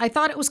 I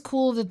thought it was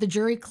cool that the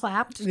jury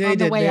clapped on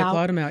the way out. They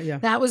applauded him out, yeah.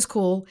 That was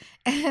cool.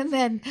 And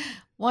then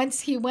once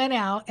he went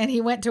out and he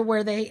went to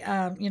where they,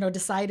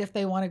 decide if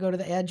they want to go to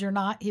the edge or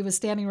not, he was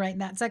standing right in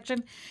that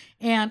section.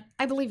 And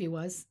I believe he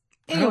was.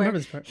 Anyway, I don't remember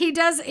this part. He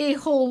does a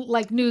whole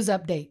news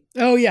update.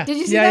 Oh yeah. Did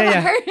you see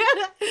that part?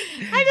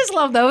 I just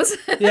love those.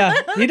 Yeah,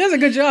 he does a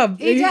good job.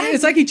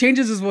 It's like he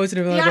changes his voice and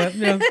everything like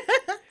that.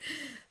 Yeah.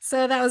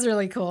 So that was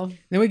really cool.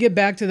 Then we get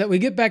back to that. We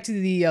get back to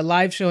the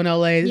live show in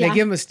LA. Yeah. They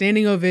give him a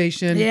standing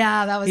ovation.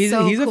 Yeah, that was he's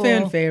a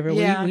fan favorite.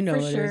 Yeah, we know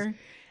for sure. Is.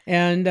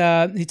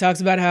 And he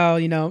talks about how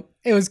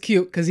it was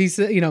cute because he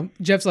said,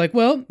 Jeff's like,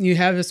 well, you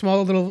have a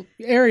small little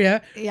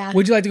area. Yeah.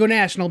 Would you like to go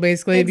national,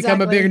 basically,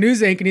 become a bigger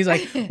news anchor? And he's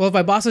like, well, if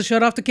my boss will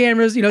shut off the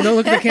cameras, don't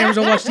look at the cameras,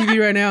 don't watch TV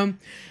right now.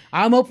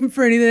 I'm open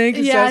for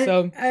anything. Yeah,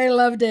 so I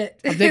loved it.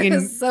 I'm thinking, it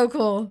was so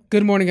cool.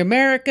 Good Morning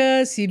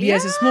America,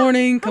 CBS this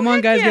morning. Come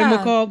on, guys, give them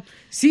a call.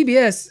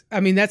 CBS,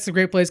 that's a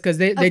great place because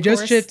they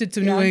just shifted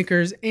to new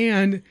anchors,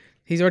 and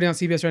he's already on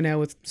CBS right now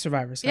with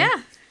Survivor. So.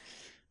 Yeah.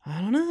 I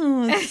don't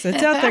know. It's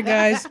out there,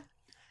 guys.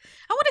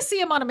 I want to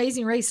see him on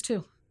Amazing Race,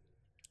 too.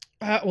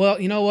 Well,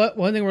 you know what?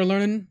 One thing we're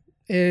learning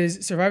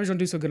is Survivors don't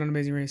do so good on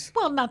Amazing Race.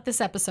 Well, not this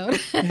episode.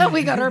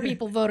 We got our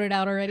people voted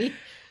out already.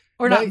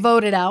 Or not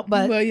voted out,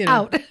 but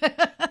out.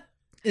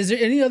 Is there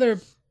any other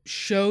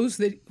shows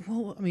that?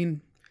 Well, I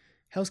mean,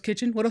 Hell's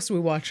Kitchen. What else do we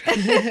watch?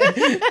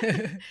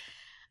 I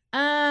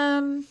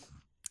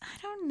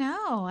don't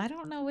know. I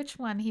don't know which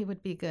one he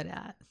would be good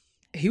at.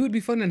 He would be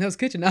fun in Hell's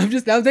Kitchen. I'm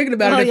thinking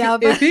about it. Yeah,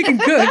 if he can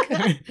cook.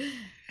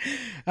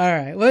 All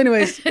right. Well,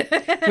 anyways,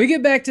 we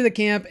get back to the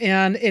camp,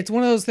 and it's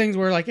one of those things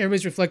where like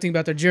everybody's reflecting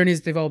about their journeys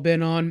that they've all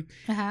been on.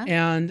 Uh-huh.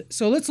 And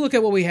so let's look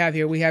at what we have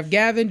here. We have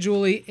Gavin,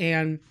 Julie,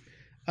 and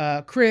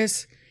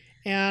Chris.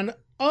 And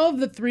of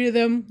the three of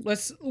them,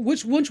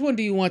 which one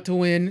do you want to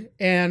win,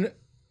 and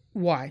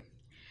why?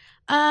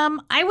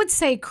 I would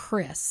say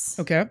Chris.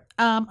 Okay.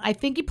 I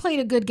think he played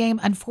a good game.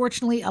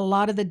 Unfortunately, a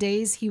lot of the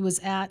days he was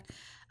at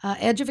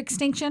edge of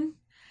extinction.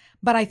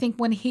 But I think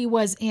when he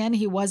was in,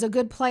 he was a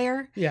good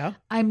player. Yeah.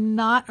 I'm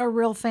not a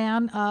real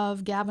fan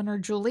of Gavin or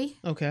Julie.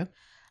 Okay.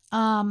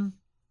 I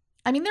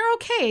mean, they're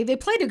okay. They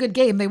played a good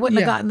game. They wouldn't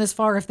have gotten this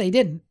far if they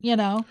didn't,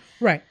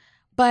 Right.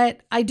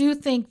 But I do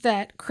think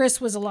that Chris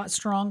was a lot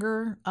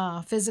stronger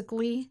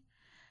physically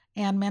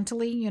and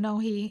mentally.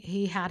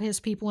 He had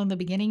his people in the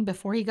beginning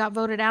before he got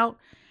voted out.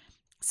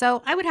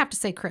 So I would have to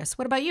say Chris.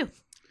 What about you?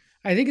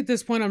 I think at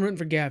this point I'm rooting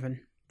for Gavin.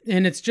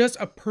 And it's just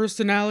a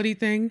personality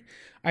thing.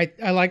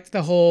 I liked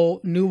the whole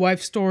new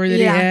wife story that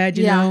he had,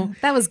 you know.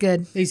 That was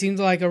good. He seemed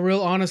like a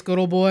real honest, good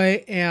old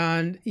boy.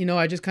 And,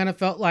 I just kind of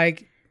felt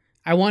like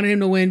I wanted him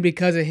to win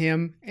because of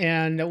him.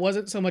 And it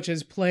wasn't so much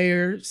his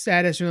player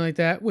status or anything like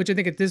that, which I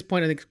think at this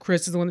point, I think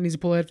Chris is the one that needs to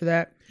pull ahead for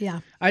that.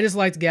 Yeah. I just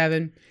liked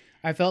Gavin.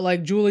 I felt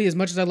like Julie, as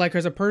much as I like her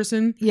as a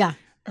person,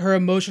 her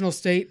emotional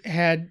state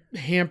had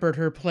hampered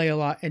her play a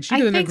lot. And she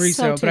doesn't agree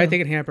so, but I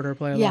think it hampered her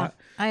play a lot.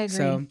 Yeah, I agree.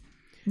 So,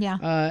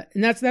 yeah.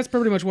 and that's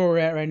pretty much where we're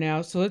at right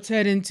now. So let's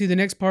head into the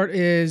next part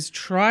is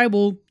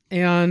tribal,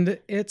 and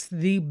it's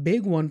the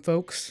big one,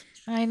 folks.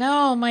 I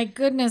know. My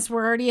goodness,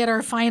 we're already at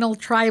our final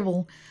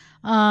tribal.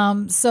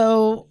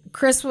 So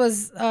Chris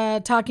was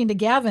talking to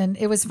Gavin.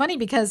 It was funny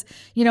because,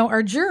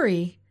 our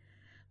jury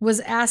was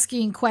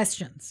asking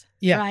questions,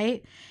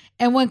 right?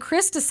 And when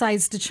Chris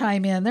decides to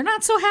chime in, they're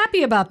not so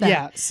happy about that.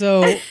 Yeah.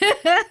 So,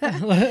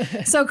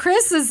 so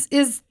Chris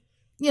is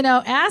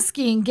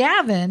asking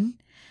Gavin,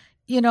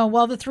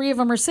 while the three of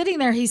them are sitting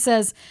there, he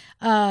says,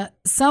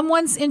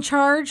 someone's in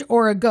charge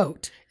or a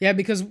goat. Yeah,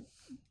 because,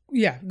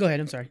 go ahead.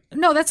 I'm sorry.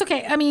 No, that's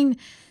okay. I mean,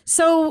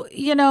 so,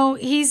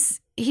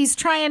 he's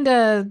trying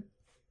to,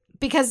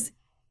 because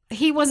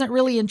he wasn't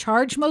really in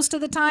charge most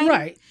of the time.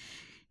 Right.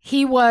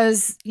 He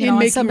was,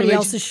 on somebody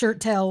else's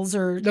shirt tails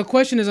or. The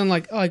question is on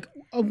like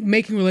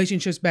making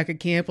relationships back at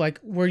camp. Like,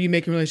 were you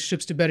making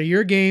relationships to better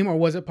your game, or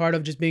was it part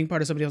of just being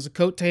part of somebody else's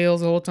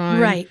coattails the whole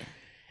time? Right.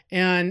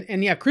 And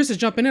Chris is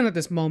jumping in at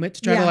this moment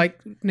to try to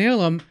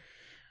nail him.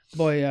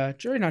 Boy,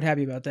 jury not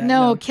happy about that.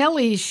 No,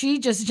 Kelly, she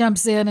just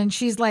jumps in and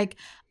she's like,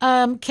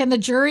 can the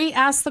jury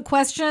ask the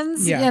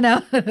questions?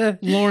 Yeah.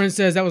 Lauren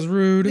says that was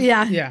rude.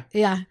 Yeah.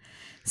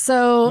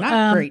 So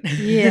not great.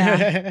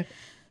 Yeah.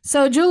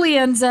 So Julie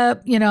ends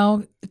up,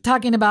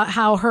 talking about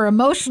how her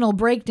emotional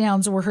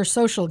breakdowns were her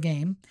social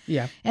game.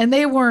 Yeah. And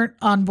they weren't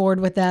on board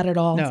with that at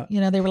all. No.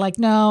 They were like,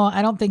 no,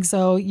 I don't think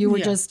so. You were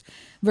just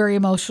very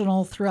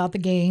emotional throughout the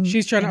game.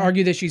 She's trying to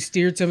argue that she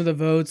steered some of the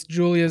votes,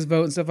 Julia's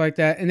vote and stuff like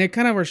that. And they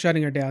kind of were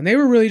shutting her down. They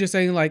were really just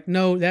saying like,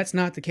 no, that's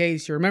not the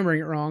case. You're remembering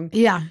it wrong.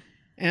 Yeah.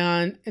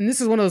 And this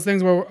is one of those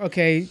things where,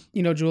 okay,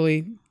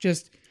 Julie,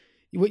 just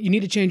you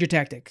need to change your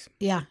tactics.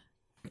 Yeah.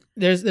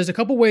 There's a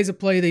couple ways to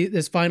play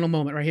this final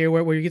moment right here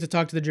where you get to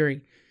talk to the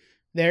jury.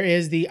 There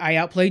is the I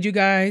outplayed you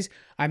guys.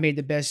 I made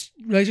the best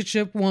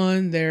relationship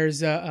one.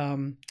 There's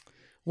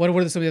what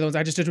are some of the other ones?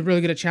 I just did really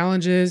good at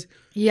challenges.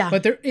 Yeah.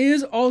 But there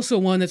is also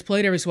one that's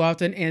played every so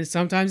often and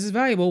sometimes is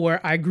valuable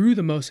where I grew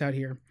the most out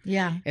here.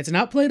 Yeah. It's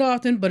not played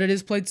often, but it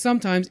is played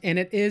sometimes and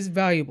it is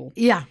valuable.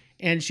 Yeah.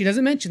 And she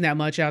doesn't mention that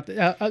much at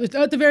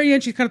the very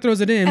end. She kind of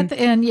throws it in. At the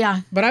end,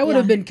 yeah. But I would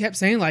have been kept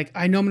saying like,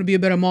 I know I'm going to be a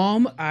better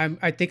mom.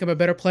 I think I'm a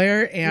better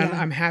player, and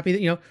I'm happy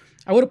that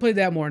I would have played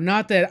that more.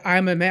 Not that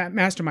I'm a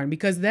mastermind,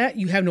 because that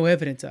you have no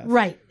evidence of.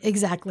 Right.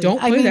 Exactly. Don't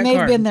play that they've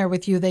card. been there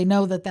with you. They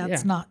know that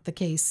that's not the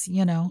case.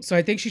 So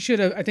I think she should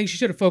have. I think she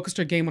should have focused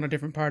her game on a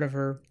different part of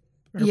her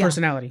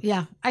personality.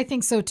 Yeah, I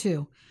think so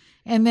too.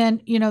 And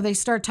then they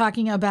start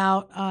talking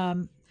about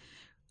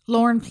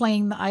Lauren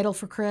playing the idol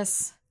for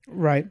Chris.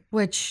 Right.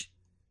 Which.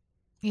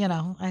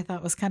 I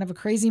thought was kind of a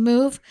crazy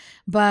move,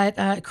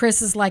 but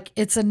Chris is like,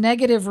 it's a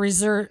negative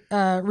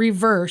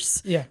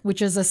reverse,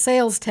 which is a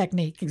sales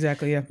technique.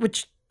 Exactly, yeah.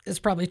 Which is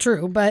probably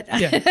true, but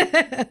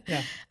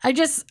yeah. I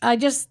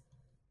just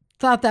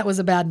thought that was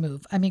a bad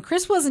move. I mean,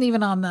 Chris wasn't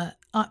even on the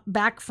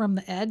back from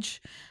the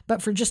edge,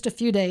 but for just a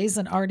few days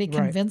and already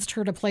convinced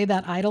her to play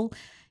that idol.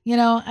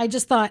 I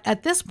just thought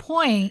at this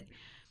point,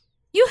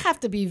 you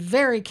have to be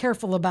very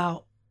careful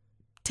about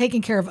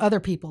taking care of other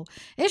people.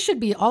 It should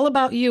be all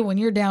about you when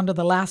you're down to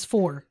the last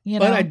four.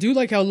 But I do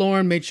like how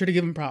Lauren made sure to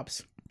give him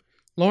props.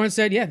 Lauren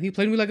said, "Yeah, he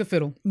played me like a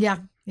fiddle." Yeah.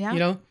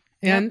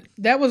 And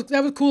that was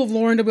cool of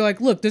Lauren to be like,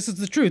 "Look, this is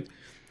the truth.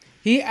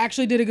 He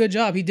actually did a good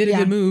job. He did a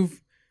good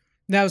move."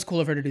 That was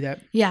cool of her to do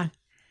that. Yeah.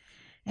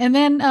 And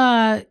then,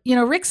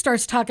 Rick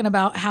starts talking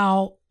about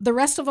how the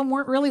rest of them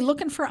weren't really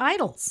looking for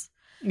idols.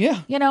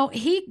 Yeah.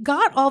 He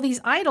got all these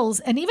idols.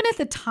 And even at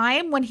the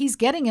time when he's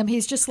getting them,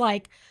 he's just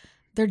like,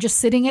 they're just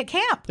sitting at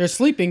camp. They're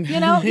sleeping.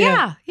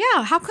 Yeah.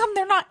 How come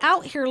they're not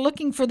out here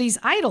looking for these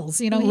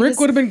idols? Rick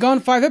would have been gone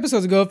 5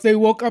 episodes ago if they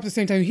woke up the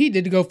same time he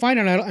did to go find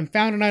an idol and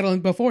found an idol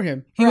before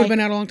him. He would have been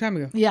out a long time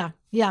ago.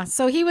 Yeah.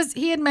 So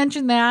he had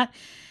mentioned that.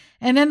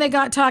 And then they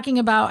got talking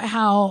about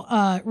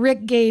how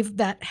Rick gave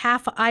that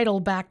half idol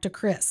back to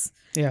Chris.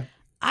 Yeah.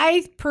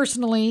 I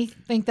personally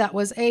think that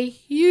was a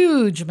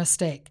huge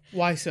mistake.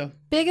 Why so?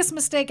 Biggest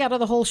mistake out of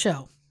the whole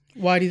show.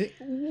 Why do you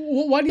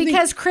think?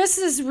 Because Chris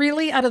is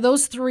really, out of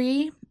those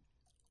 3,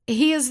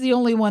 he is the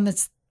only one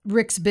that's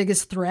Rick's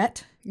biggest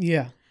threat.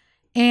 Yeah.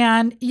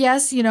 And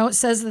yes, it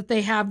says that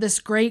they have this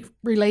great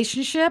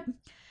relationship,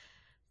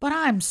 but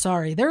I'm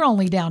sorry, they're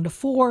only down to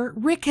 4.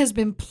 Rick has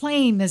been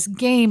playing this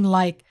game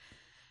like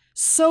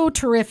so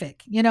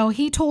terrific.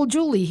 He told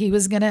Julie he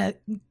was going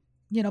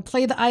to,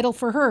 play the idol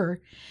for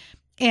her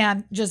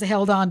and just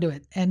held on to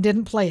it and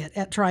didn't play it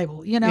at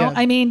Tribal. Yeah.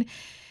 I mean,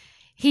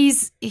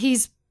 he's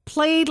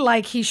played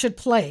like he should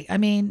play. I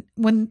mean,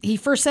 when he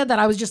first said that,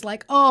 I was just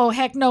like, oh,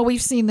 heck no,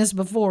 we've seen this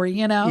before,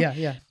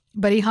 Yeah.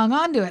 But he hung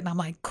on to it. And I'm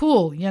like,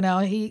 cool.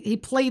 He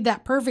played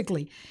that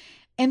perfectly.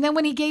 And then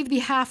when he gave the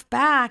half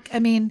back, I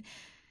mean,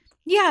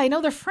 yeah, I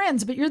know they're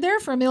friends, but you're there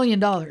for $1 million.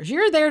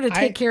 You're there to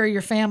take care of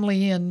your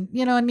family. And,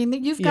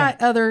 you've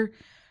got other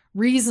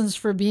reasons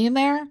for being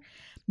there.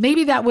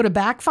 Maybe that would have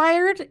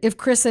backfired if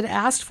Chris had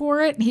asked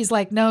for it. And he's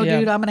like, no,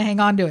 dude, I'm going to hang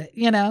on to it,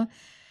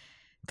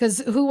 Because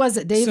who was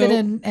it?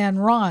 David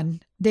and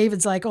Ron.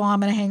 David's like, oh, I'm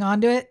going to hang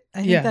on to it.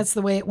 I think that's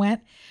the way it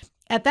went.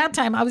 At that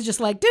time, I was just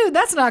like, dude,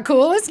 that's not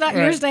cool. It's not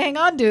yours to hang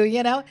on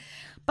to,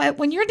 But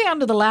when you're down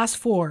to the last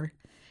 4,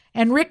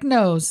 and Rick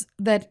knows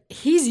that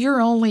he's your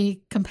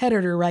only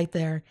competitor right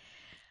there,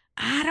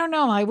 I don't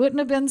know. I wouldn't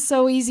have been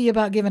so easy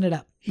about giving it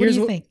up. What do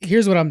you think?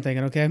 Here's what I'm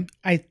thinking, okay?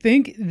 I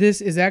think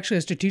this is actually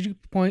a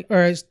strategic point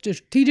or a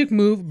strategic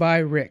move by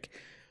Rick.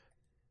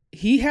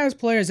 He has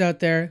players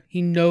out there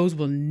he knows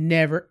will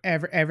never,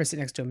 ever, ever sit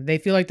next to him. They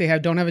feel like they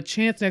don't have a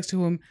chance next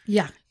to him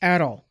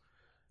at all.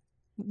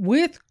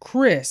 With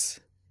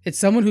Chris, it's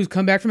someone who's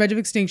come back from Edge of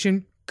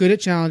Extinction, good at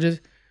challenges.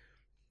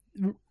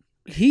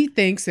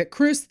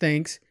 Chris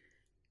thinks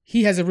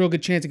he has a real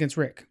good chance against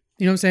Rick.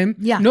 You know what I'm saying?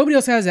 Yeah. Nobody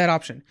else has that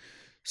option.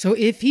 So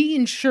if he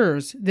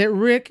ensures that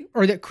Rick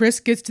or that Chris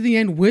gets to the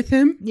end with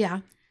him,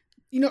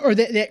 or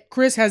that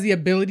Chris has the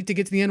ability to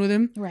get to the end with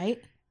him, right?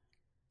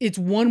 It's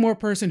one more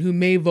person who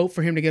may vote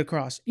for him to get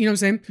across. You know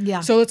what I'm saying?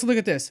 Yeah. So let's look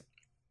at this.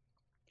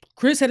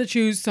 Chris had to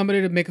choose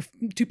somebody to make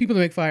 2 people to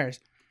make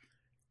fires.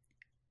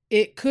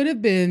 It could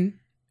have been,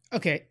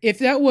 okay, if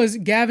that was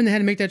Gavin that had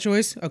to make that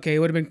choice, okay, it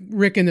would have been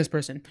Rick and this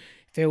person.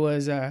 If it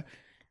was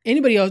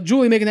anybody else,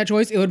 Julie making that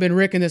choice, it would have been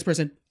Rick and this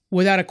person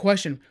without a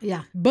question.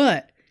 Yeah.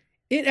 But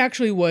it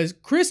actually was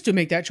Chris to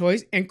make that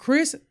choice, and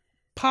Chris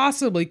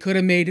possibly could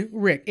have made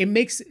Rick. It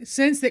makes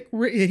sense that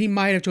he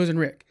might have chosen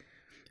Rick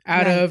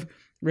out of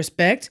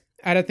respect,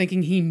 out of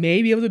thinking he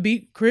may be able to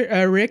beat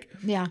Rick.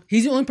 Yeah.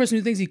 He's the only person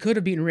who thinks he could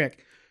have beaten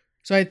Rick.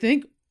 So I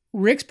think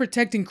Rick's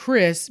protecting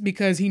Chris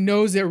because he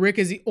knows that Rick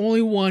is the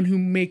only one who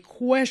may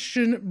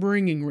question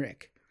bringing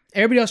Rick.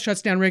 Everybody else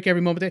shuts down Rick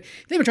every moment. They've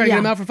been trying to get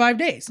him out for 5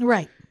 days.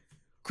 Right.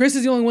 Chris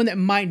is the only one that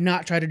might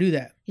not try to do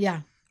that.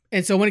 Yeah.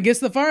 And so when it gets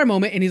to the fire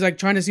moment and he's like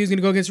trying to see who's going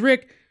to go against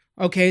Rick,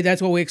 okay,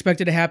 that's what we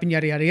expected to happen,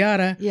 yada, yada,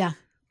 yada. Yeah.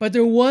 But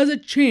there was a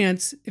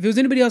chance, if it was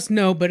anybody else,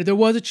 no, but there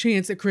was a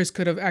chance that Chris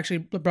could have actually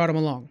brought him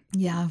along.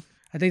 Yeah.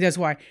 I think that's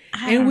why.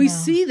 We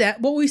see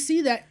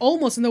that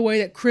almost in the way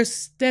that Chris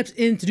steps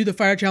in to do the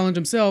fire challenge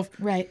himself.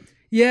 Right.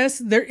 Yes,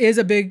 there is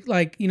a big,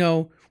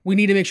 we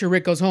need to make sure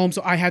Rick goes home,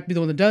 so I have to be the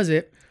one that does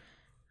it.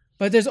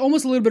 But there's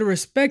almost a little bit of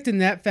respect in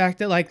that fact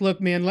that, look,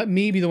 man, let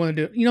me be the one to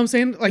do it. You know what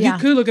I'm saying? You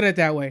could look at it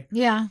that way.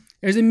 Yeah.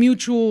 There's a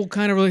mutual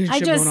kind of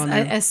relationship going on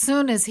there. As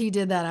soon as he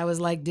did that, I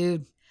was like,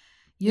 dude,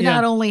 you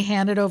not only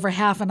handed over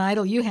half an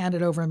idol, you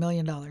handed over $1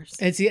 million.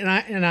 And see, and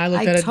I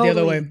looked at it the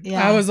other way.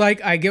 Yeah. I was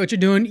like, I get what you're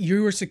doing.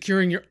 You were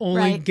securing your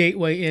only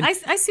gateway in. I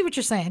see what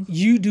you're saying.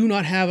 You do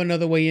not have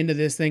another way into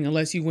this thing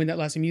unless you win that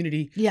last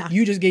immunity. Yeah.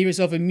 You just gave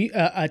yourself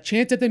a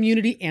chance at the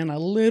immunity and a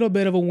little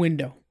bit of a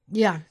window.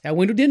 Yeah. That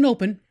window didn't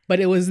open, but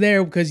it was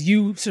there because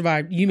you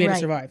survived. You made it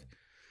survive.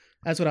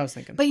 That's what I was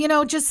thinking. But,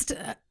 just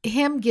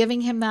him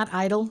giving him that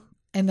idol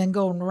and then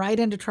going right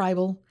into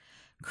Tribal.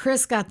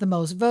 Chris got the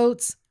most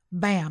votes.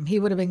 Bam. He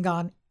would have been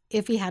gone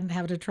if he hadn't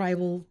had a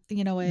Tribal,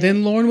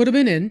 Then Lauren would have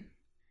been in.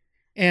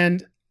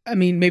 And, I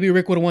mean, maybe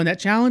Rick would have won that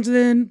challenge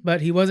then, but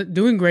he wasn't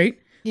doing great.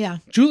 Yeah.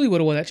 Julie would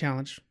have won that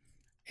challenge.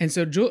 And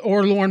so,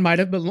 or Lauren might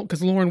have, but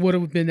because Lauren would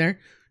have been there.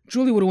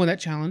 Julie would have won that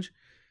challenge.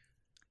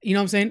 You know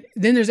what I'm saying?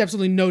 Then there's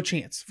absolutely no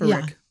chance for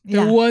Rick.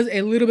 There was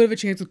a little bit of a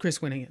chance with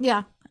Chris winning it.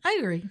 Yeah, I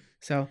agree.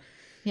 So,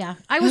 yeah,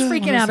 I was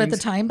freaking out at the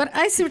time, but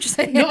I see what you're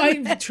saying.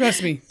 No,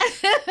 trust me.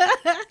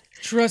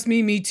 Trust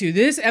me, me too.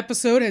 This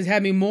episode has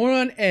had me more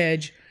on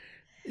edge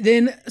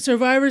than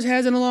Survivors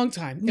has in a long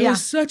time. It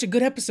was such a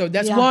good episode.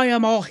 That's why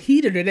I'm all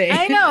heated today.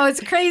 I know,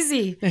 it's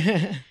crazy.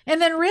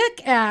 And then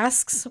Rick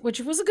asks, which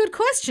was a good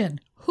question,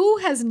 who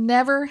has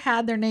never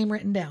had their name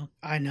written down?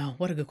 I know.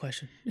 What a good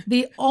question.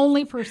 The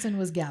only person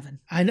was Gavin.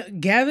 I know.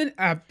 Gavin,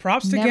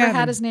 props to Never Gavin.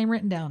 had his name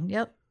written down.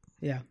 Yep.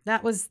 Yeah.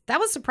 That was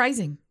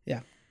surprising.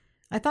 Yeah.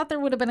 I thought there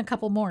would have been a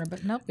couple more,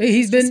 but nope.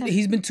 He's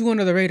been too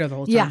under the radar the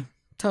whole time. Yeah,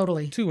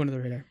 totally. Too under the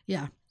radar.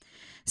 Yeah.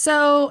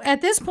 So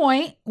at this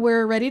point,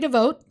 we're ready to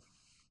vote.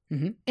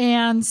 Mm-hmm.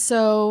 And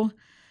so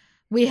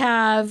we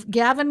have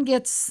Gavin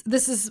gets,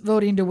 this is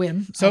voting to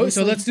win. So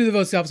let's do the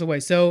votes the opposite way.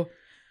 So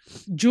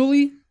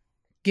Julie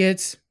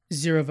gets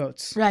 0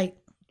 votes. Right.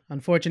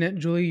 Unfortunate.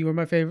 Julie, you were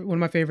one of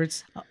my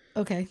favorites.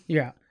 Okay.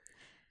 You're out.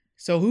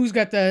 So who's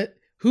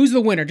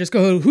the winner? Just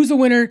go, who's the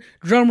winner?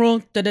 Drum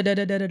roll. Da, da, da,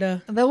 da, da, da.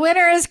 The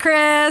winner is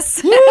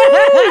Chris.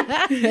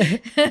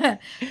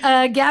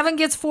 Gavin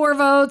gets 4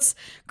 votes.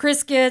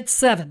 Chris gets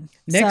 7.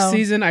 Next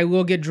season, I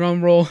will get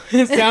drum roll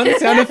sound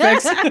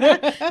effects.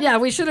 Yeah,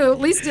 we should have at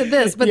least did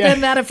this, but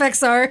then that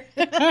affects our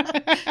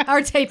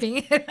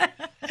taping.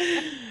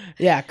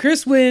 Yeah,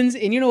 Chris wins.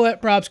 And you know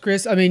what? Props,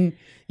 Chris. I mean,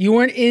 you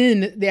weren't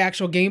in the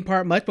actual game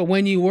part much, but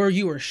when you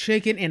were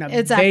shaking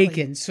and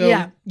baking.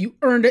 So you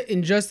earned it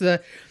in just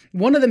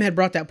one of them had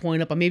brought that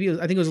point up. I think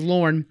it was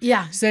Lauren.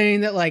 Yeah.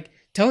 Saying that, like,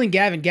 telling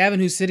Gavin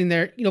who's sitting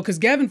there, because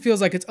Gavin feels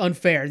like it's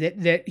unfair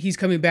that he's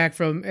coming back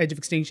from Edge of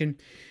Extinction.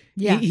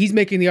 Yeah. He's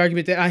making the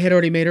argument that I had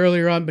already made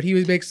earlier on, but he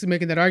was basically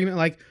making that argument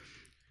like,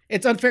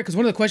 it's unfair because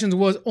one of the questions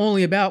was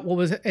only about what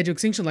was Edge of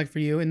Extinction like for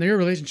you and your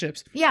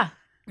relationships. Yeah.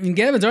 And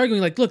Gavin's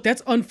arguing like, look,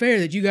 that's unfair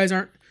that you guys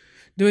aren't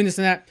doing this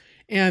and that.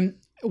 And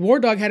War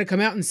Dog had to come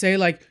out and say,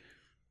 like,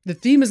 the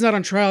theme is not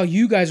on trial.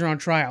 You guys are on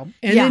trial.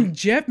 And then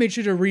Jeff made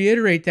sure to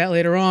reiterate that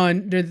later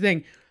on during the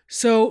thing.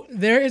 So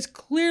there is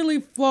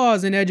clearly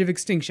flaws in Edge of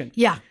Extinction.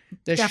 Yeah.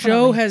 The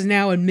show has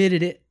now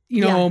admitted it,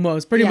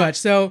 almost pretty much.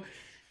 So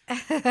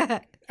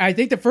I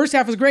think the first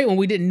half was great when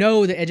we didn't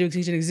know that Edge of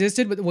Extinction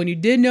existed. But when you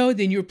did know,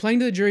 then you were playing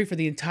to the jury for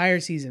the entire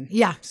season.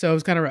 Yeah. So it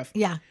was kind of rough.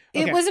 Yeah.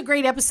 Okay. It was a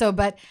great episode,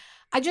 but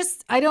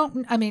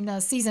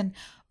season.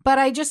 But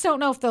I just don't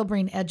know if they'll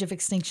bring Edge of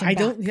Extinction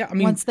back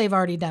once they've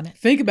already done it.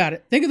 Think about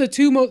it. Think of the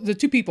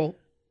two people.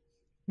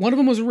 One of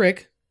them was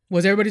Rick,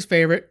 was everybody's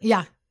favorite.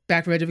 Yeah.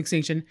 Back from Edge of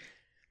Extinction.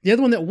 The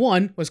other one that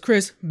won was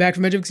Chris, back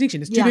from Edge of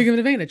Extinction. It's too big of an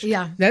advantage.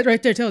 Yeah. That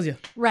right there tells you.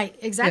 Right.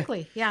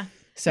 Exactly. Yeah.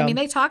 So,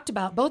 they talked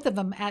about, both of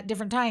them at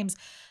different times,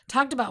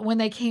 talked about when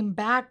they came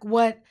back,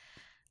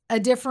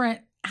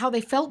 how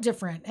they felt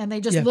different. And they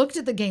just looked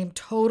at the game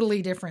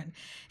totally different.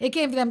 It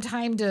gave them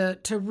time to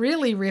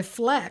really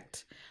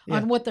reflect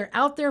on what they're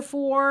out there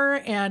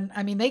for. And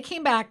I mean, they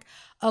came back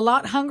a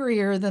lot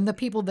hungrier than the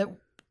people that,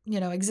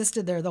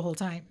 existed there the whole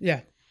time.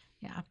 Yeah.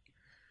 Yeah.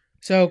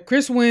 So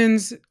Chris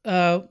wins.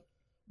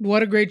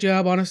 What a great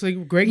job. Honestly,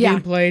 great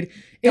game played.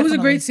 It was a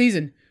great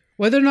season.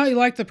 Whether or not you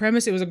liked the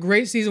premise, it was a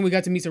great season. We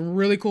got to meet some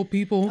really cool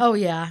people. Oh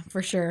yeah,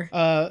 for sure.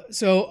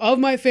 So of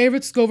my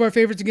favorites, let's go over our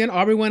favorites again.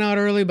 Aubrey went out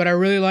early, but I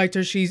really liked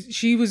her.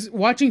 She was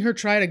watching her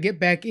try to get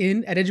back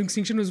in at Edge of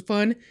Extinction was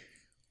fun.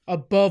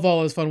 Above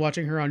all, it was fun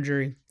watching her on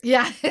jury.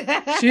 Yeah.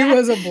 She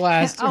was a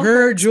blast.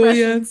 Her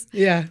Julia.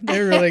 Yeah,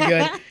 they're really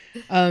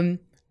good.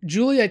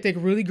 Julie, I think,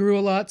 really grew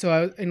a lot.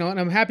 So and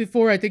I'm happy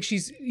for her. I think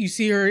you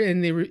see her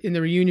in the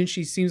reunion.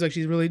 She seems like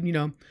she's really,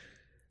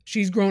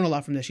 she's grown a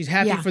lot from this. She's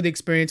happy for the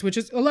experience, which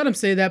is, a lot of them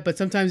say that, but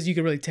sometimes you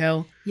can really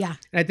tell. Yeah.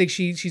 And I think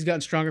she's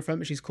gotten stronger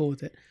from it. She's cool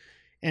with it.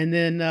 And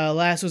then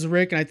last was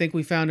Rick, and I think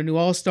we found a new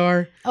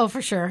all-star. Oh,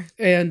 for sure.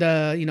 And,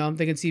 I'm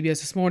thinking CBS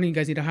this morning, you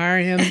guys need to hire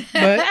him.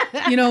 But,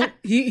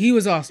 he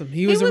was awesome.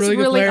 He was a really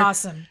good player.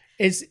 Awesome.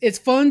 It's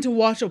fun to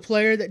watch a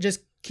player that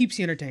just keeps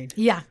you entertained.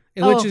 Yeah.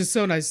 Which is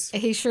so nice.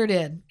 He sure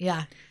did.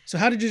 Yeah. So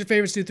how did your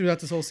favorites do throughout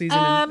this whole season?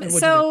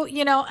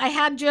 I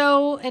had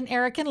Joe and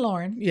Eric and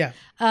Lauren. Yeah.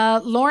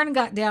 Lauren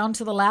got down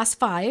to the last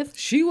 5.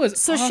 She was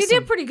awesome. She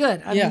did pretty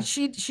good. I mean,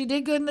 she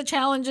did good in the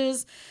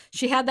challenges.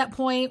 She had that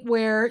point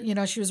where,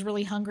 she was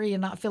really hungry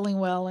and not feeling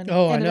well. And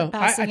I know.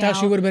 I thought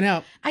she would have been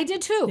out. I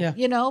did too,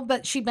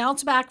 but she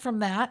bounced back from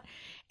that.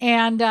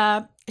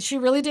 And she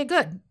really did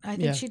good. I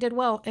think she did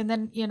well. And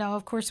then,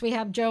 of course, we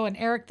have Joe and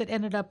Eric that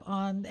ended up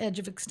on the Edge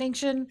of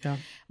Extinction. Yeah.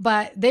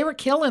 But they were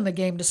killing the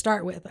game to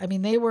start with. I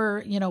mean, they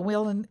were,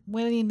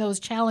 winning those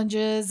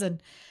challenges,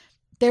 and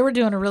they were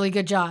doing a really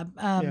good job.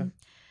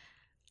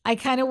 I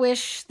kind of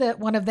wish that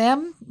one of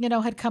them,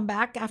 had come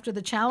back after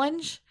the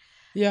challenge.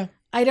 Yeah.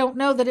 I don't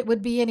know that it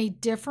would be any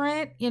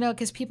different,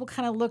 because people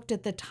kind of looked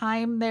at the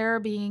time there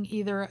being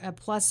either a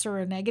plus or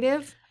a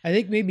negative. I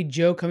think maybe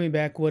Joe coming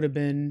back would have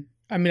been...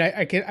 I mean,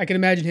 I can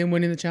imagine him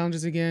winning the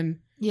challenges again.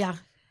 Yeah.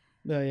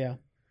 Yeah,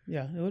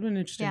 it would have been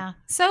interesting. Yeah.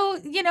 So,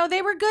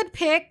 they were good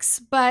picks,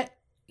 but,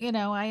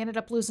 I ended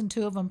up losing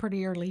 2 of them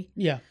pretty early.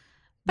 Yeah.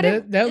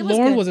 But that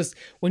Lauren was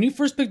when you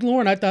first picked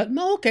Lauren, I thought,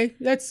 no, okay,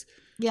 that's...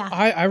 Yeah.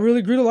 I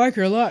really grew to like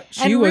her a lot.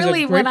 She was a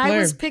great player. I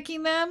was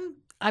picking them,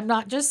 I'm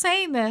not just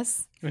saying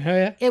this.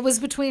 Yeah. It was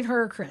between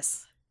her or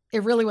Chris.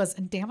 It really was.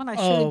 And damn it, I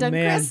should have done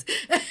Chris.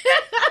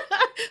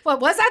 What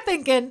was I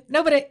thinking?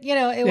 No, but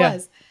it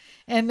was.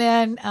 And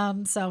then,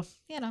 so,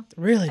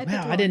 Really?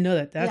 Wow, I didn't know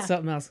that. That's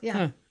something else. Yeah.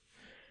 Huh.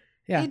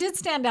 Yeah. He did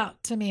stand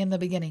out to me in the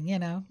beginning,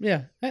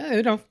 Yeah.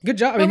 Good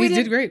job. I mean, he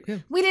did great. Yeah.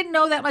 We didn't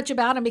know that much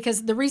about him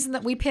because the reason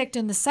that we picked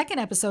in the second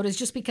episode is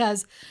just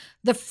because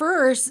the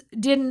first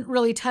didn't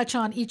really touch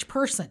on each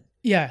person.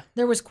 Yeah.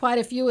 There was quite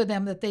a few of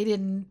them that they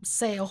didn't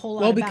say a whole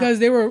lot Well, about. because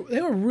they were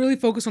really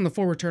focused on the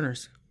 4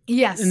 returners.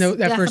 Yes. In that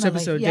definitely. first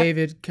episode, Yep.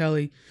 David,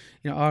 Kelly,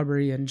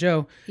 Aubrey, and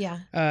Joe.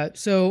 Yeah.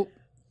 So,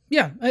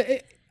 yeah,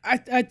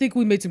 I think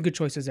we made some good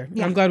choices there.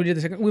 Yeah. I'm glad we did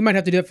the second. We might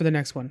have to do it for the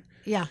next one.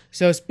 Yeah.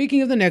 So,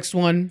 speaking of the next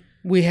one,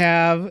 we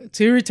have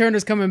 2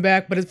 returners coming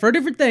back, but it's for a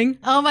different thing.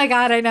 Oh my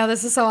God, I know,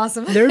 this is so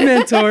awesome. They're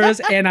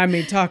mentors, and I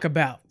mean, talk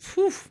about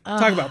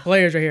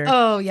players right here.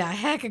 Oh yeah,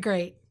 heck of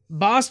great.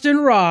 Boston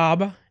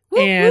Rob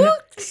and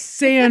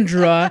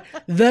Sandra,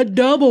 the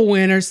double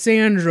winner,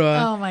 Sandra,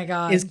 Oh my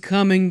God. is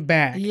coming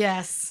back.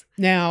 Yes.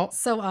 Now,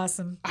 So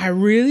awesome. I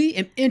really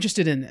am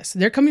interested in this.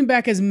 They're coming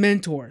back as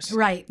mentors.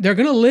 Right. They're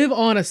going to live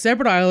on a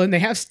separate island. They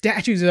have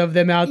statues of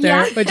them out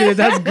there, Yeah. which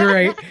that's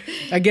great.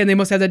 Again, they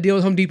must have that deal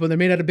with Home Depot. They're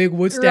made out of big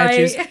wood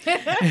statues.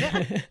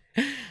 Right.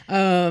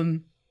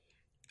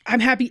 I'm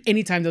happy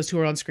anytime those 2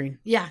 are on screen.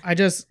 Yeah.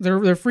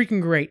 They're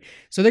freaking great.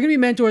 So they're going to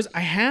be mentors. I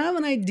have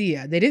an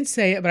idea. They didn't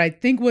say it, but I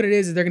think what it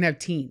is they're going to have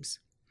teams.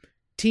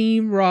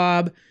 Team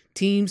Rob,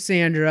 Team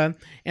Sandra,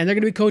 and they're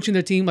going to be coaching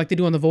their team like they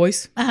do on The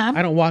Voice. Uh-huh.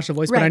 I don't watch The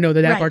Voice, but Right, I know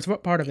that right. part's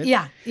part of it.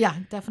 Yeah. Yeah.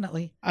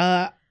 Definitely.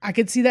 I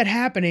could see that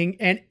happening.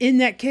 And in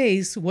that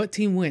case, what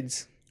team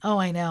wins? Oh,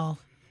 I know.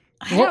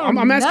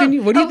 I'm asking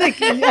you, what do you think?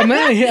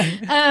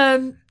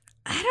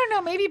 I don't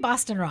know. Maybe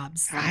Boston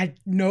Robs.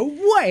 No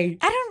way.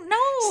 I don't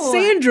know.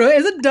 Sandra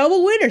is a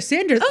double winner.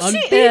 Sandra's She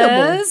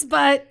unbeatable. is,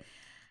 but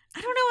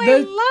I don't know. I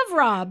love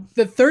Rob.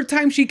 The third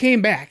time she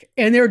came back,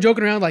 and they were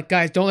joking around like,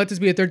 guys, don't let this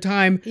be a third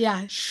time.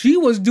 Yeah. She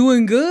was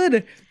doing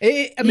good.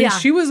 Yeah.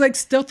 She was like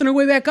stealthing her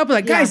way back up.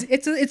 Like, Yeah. guys,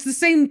 it's the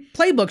same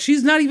playbook.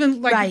 She's not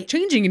even like Right.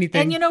 changing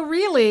anything. And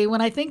really,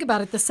 when I think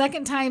about it, the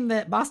second time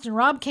that Boston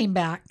Rob came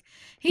back,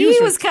 he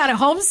was was kind of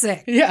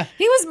homesick. Yeah.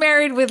 He was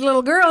married with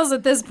little girls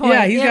at this point.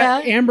 Yeah, he's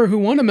got Amber who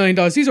won $1 million.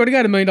 He's already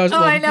got $1 million. Oh,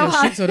 I know.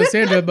 So does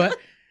Sandra, but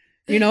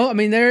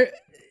they're.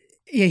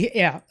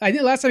 Yeah. I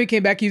think last time he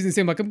came back, he was the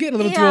same. Like, I'm getting a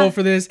little too old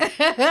for this.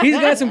 He's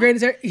got some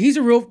great. He's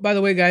a real. By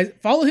the way, guys,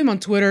 follow him on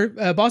Twitter.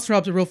 Boston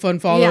Rob's a real fun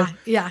follow.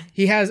 Yeah.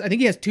 I think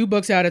he has 2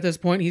 books out at this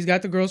point. He's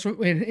got the girls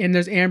from, and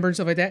there's Amber and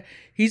stuff like that.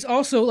 He's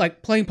also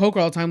like playing poker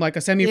all the time, like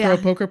a semi-pro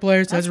poker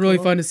player. So that's really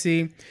fun to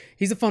see.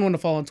 He's a fun one to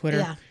follow on Twitter.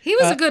 Yeah. He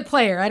was a good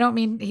player. I don't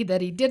mean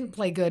that he didn't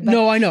play good. But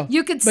no, I know.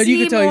 You could But see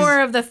you could tell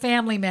more of the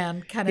family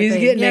man kind of He's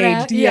thing. getting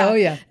aged. Yeah. Oh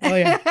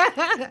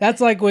yeah.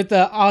 That's like with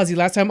Ozzy.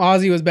 Last time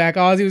Ozzy was back,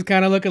 Ozzy was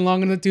kind of looking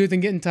long in the tooth and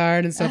getting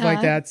tired and stuff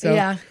like that.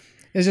 So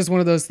it's just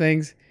one of those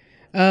things.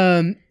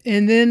 And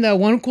then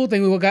one cool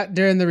thing we got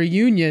during the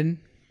reunion,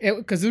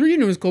 because the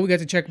reunion was cool. We got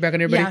to check back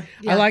on everybody.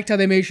 Yeah. I liked how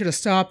they made sure to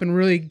stop and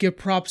really give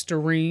props to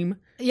Reem.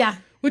 Yeah.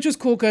 Which was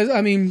cool because,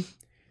 I mean,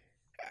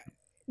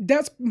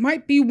 that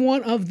might be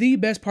one of the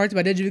best parts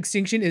about Edge of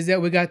Extinction is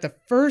that we got the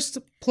first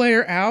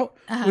player out.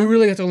 We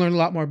really got to learn a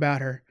lot more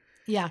about her.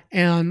 Yeah.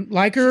 And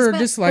like her or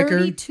dislike her.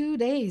 32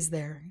 days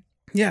there.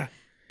 Yeah.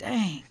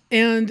 Dang.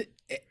 And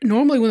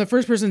normally when the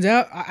first person's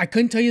out, I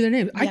couldn't tell you their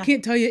names. I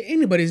can't tell you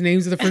anybody's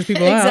names of the first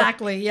people out.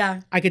 Exactly,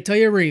 yeah. I could tell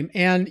you Reem.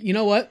 And you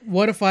know what?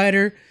 What a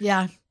fighter.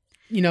 Yeah.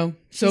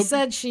 So she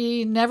said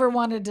she never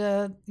wanted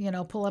to,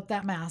 pull up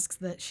that mask,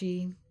 that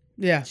she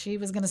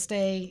was going to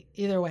stay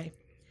either way.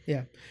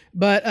 Yeah.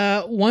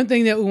 But one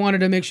thing that we wanted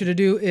to make sure to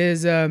do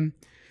is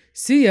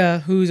Sia,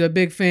 who's a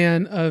big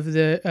fan of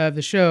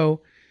the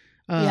show.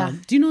 Do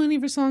you know any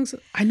of her songs?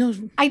 I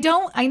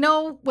don't. I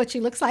know what she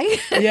looks like.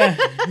 Yeah.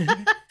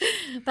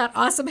 That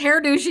awesome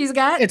hairdo she's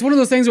got. It's one of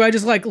those things where I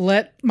just like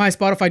let my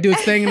Spotify do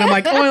its thing, and I'm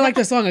like, oh, I like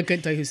this song. I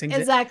couldn't tell you who sings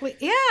exactly. it.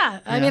 Yeah.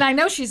 I mean, I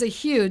know she's a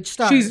huge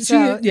star.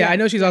 I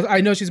know she's.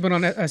 I know she's been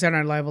on Saturday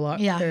Night Live a lot.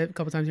 Yeah. A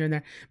couple times here and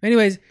there. But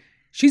anyways,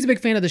 she's a big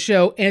fan of the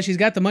show, and she's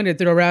got the money to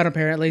throw around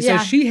apparently. So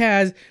she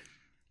has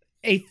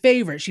a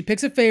favorite. She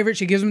picks a favorite.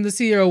 She gives them the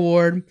Sierra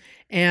Award.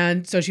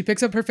 And so she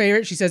picks up her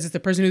favorite. She says it's the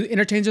person who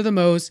entertains her the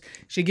most.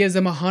 She gives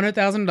them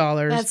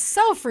 $100,000. That's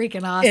so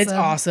freaking awesome. It's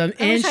awesome.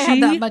 I wish I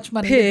had that much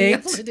money to be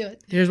able to do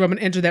it. Here's where I'm going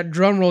to enter that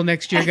drum roll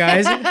next year,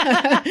 guys.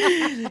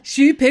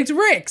 She picked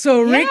Rick.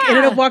 So Rick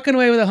ended up walking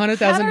away with $100,000.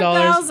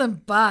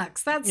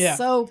 $100,000. That's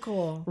so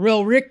cool.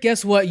 Real Rick,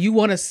 guess what? You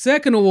won a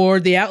second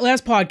award, the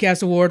Outlast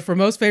Podcast Award for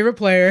Most Favorite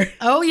Player.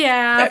 Oh,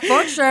 yeah,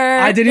 for sure.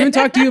 I didn't even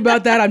talk to you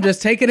about that. I'm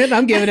just taking it and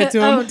I'm giving it to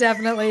him. Oh,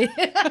 definitely.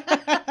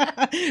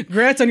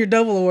 Congrats on your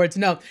double awards.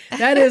 No,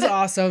 that is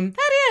awesome.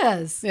 That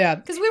is. Yeah.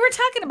 Because we were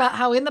talking about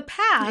how in the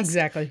past,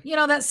 exactly,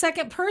 that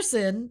second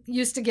person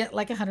used to get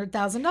like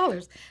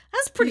 $100,000.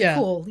 That's pretty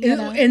cool.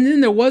 And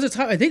then there was a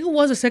time, I think it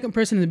was a second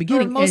person in the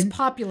beginning. Or most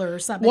popular or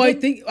something. Well, I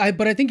think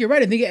you're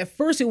right. I think at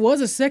first it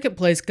was a second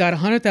place got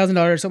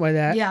 $100,000 or something like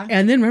that. Yeah.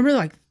 And then remember,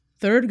 like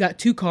third got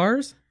 2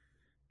 cars.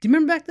 Do you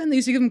remember back then they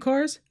used to give them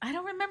cars? I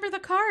don't remember remember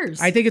the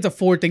cars. I think it's a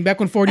Ford thing. Back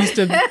when Ford used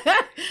to...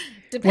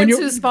 Depends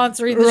who's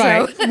sponsoring the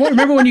show.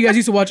 Remember when you guys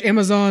used to watch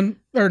Amazon,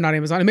 or not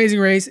Amazon, Amazing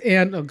Race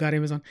and,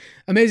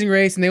 Amazing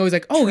Race, and they always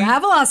like,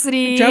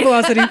 Travelocity.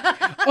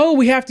 Oh,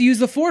 we have to use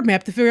the Ford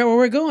map to figure out where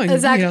we're going.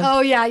 Exactly.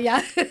 Oh,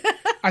 yeah.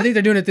 I think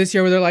they're doing it this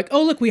year where they're like,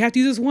 oh, look, we have to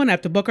use this one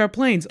app to book our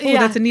planes. Oh,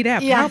 that's a neat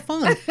app. Yeah. How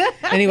fun.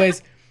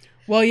 Anyways,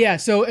 well, yeah.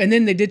 So, and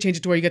then they did change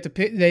it to where you get to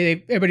pick,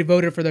 everybody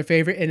voted for their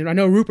favorite. And I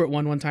know Rupert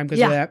won one time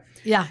because of that.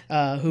 Yeah.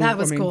 That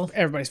was cool.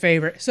 Everybody's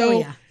favorite.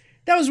 So,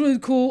 that was really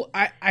cool.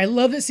 I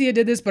love that Sia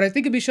did this, but I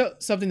think it'd be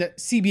something that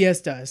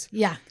CBS does.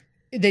 Yeah.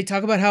 They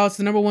talk about how it's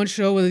the #1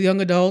 show with young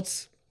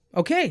adults.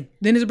 Okay.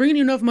 Then is it bringing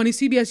you enough money?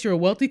 CBS, you're a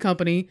wealthy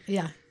company.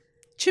 Yeah.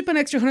 Chip an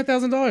extra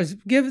 $100,000.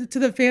 Give it to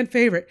the fan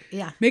favorite.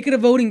 Yeah. Make it a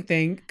voting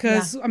thing.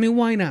 Because,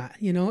 why not?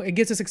 It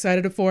gets us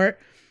excited for it.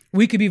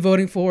 We could be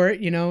voting for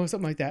it,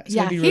 something like that.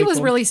 So he was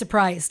really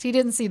surprised. He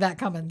didn't see that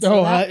coming.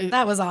 So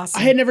that was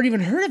awesome. I had never even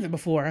heard of it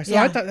before. So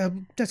I thought,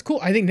 that's cool.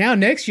 I think now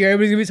next year,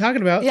 everybody's going to be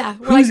talking about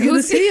who's going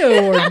to see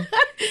it. Or,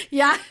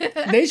 yeah.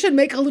 They should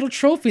make a little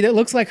trophy that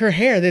looks like her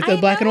hair, the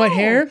black and white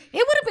hair. It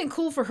would have been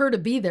cool for her to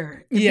be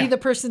there, to be the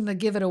person to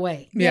give it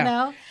away, you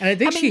know? And I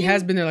think she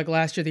has been there like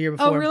last year, the year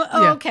before. Oh, really?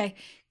 Oh, okay.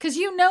 Because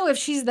if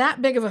she's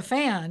that big of a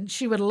fan,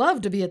 she would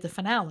love to be at the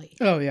finale.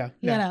 Oh, yeah.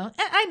 You know?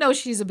 I know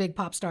she's a big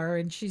pop star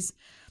and she's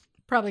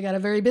probably got a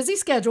very busy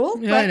schedule.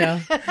 Yeah,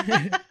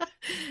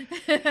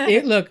 I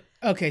know. Look,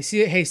 okay,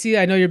 see,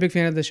 I know you're a big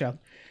fan of the show.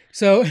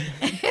 So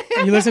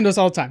you listen to us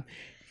all the time.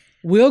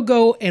 We'll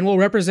go and we'll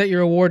represent your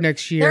award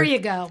next year. There you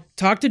go.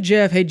 Talk to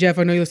Jeff. Hey, Jeff,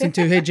 I know you listen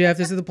too. Hey, Jeff,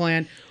 this is the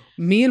plan.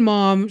 Me and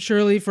Mom,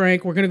 Shirley,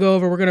 Frank, we're going to go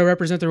over. We're going to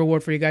represent the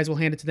award for you guys. We'll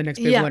hand it to the next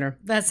big winner.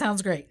 That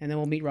sounds great. And then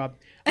we'll meet Rob.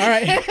 All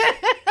right.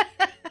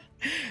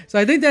 So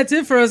I think that's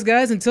it for us,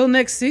 guys. Until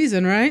next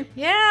season, right?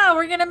 Yeah,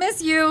 we're going to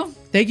miss you.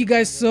 Thank you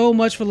guys so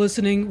much for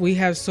listening. We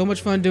have so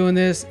much fun doing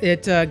this.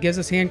 It gives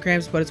us hand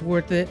cramps, but it's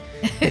worth it.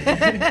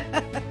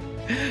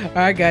 All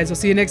right, guys. We'll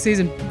see you next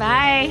season.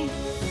 Bye.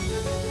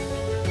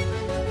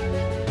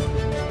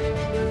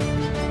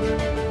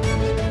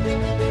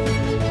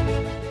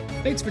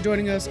 Thanks for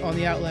joining us on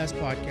the Outlast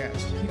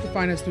Podcast. You can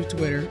find us through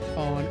Twitter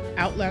on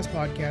Outlast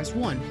Podcast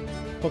 1.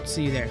 Hope to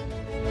see you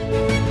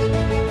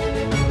there.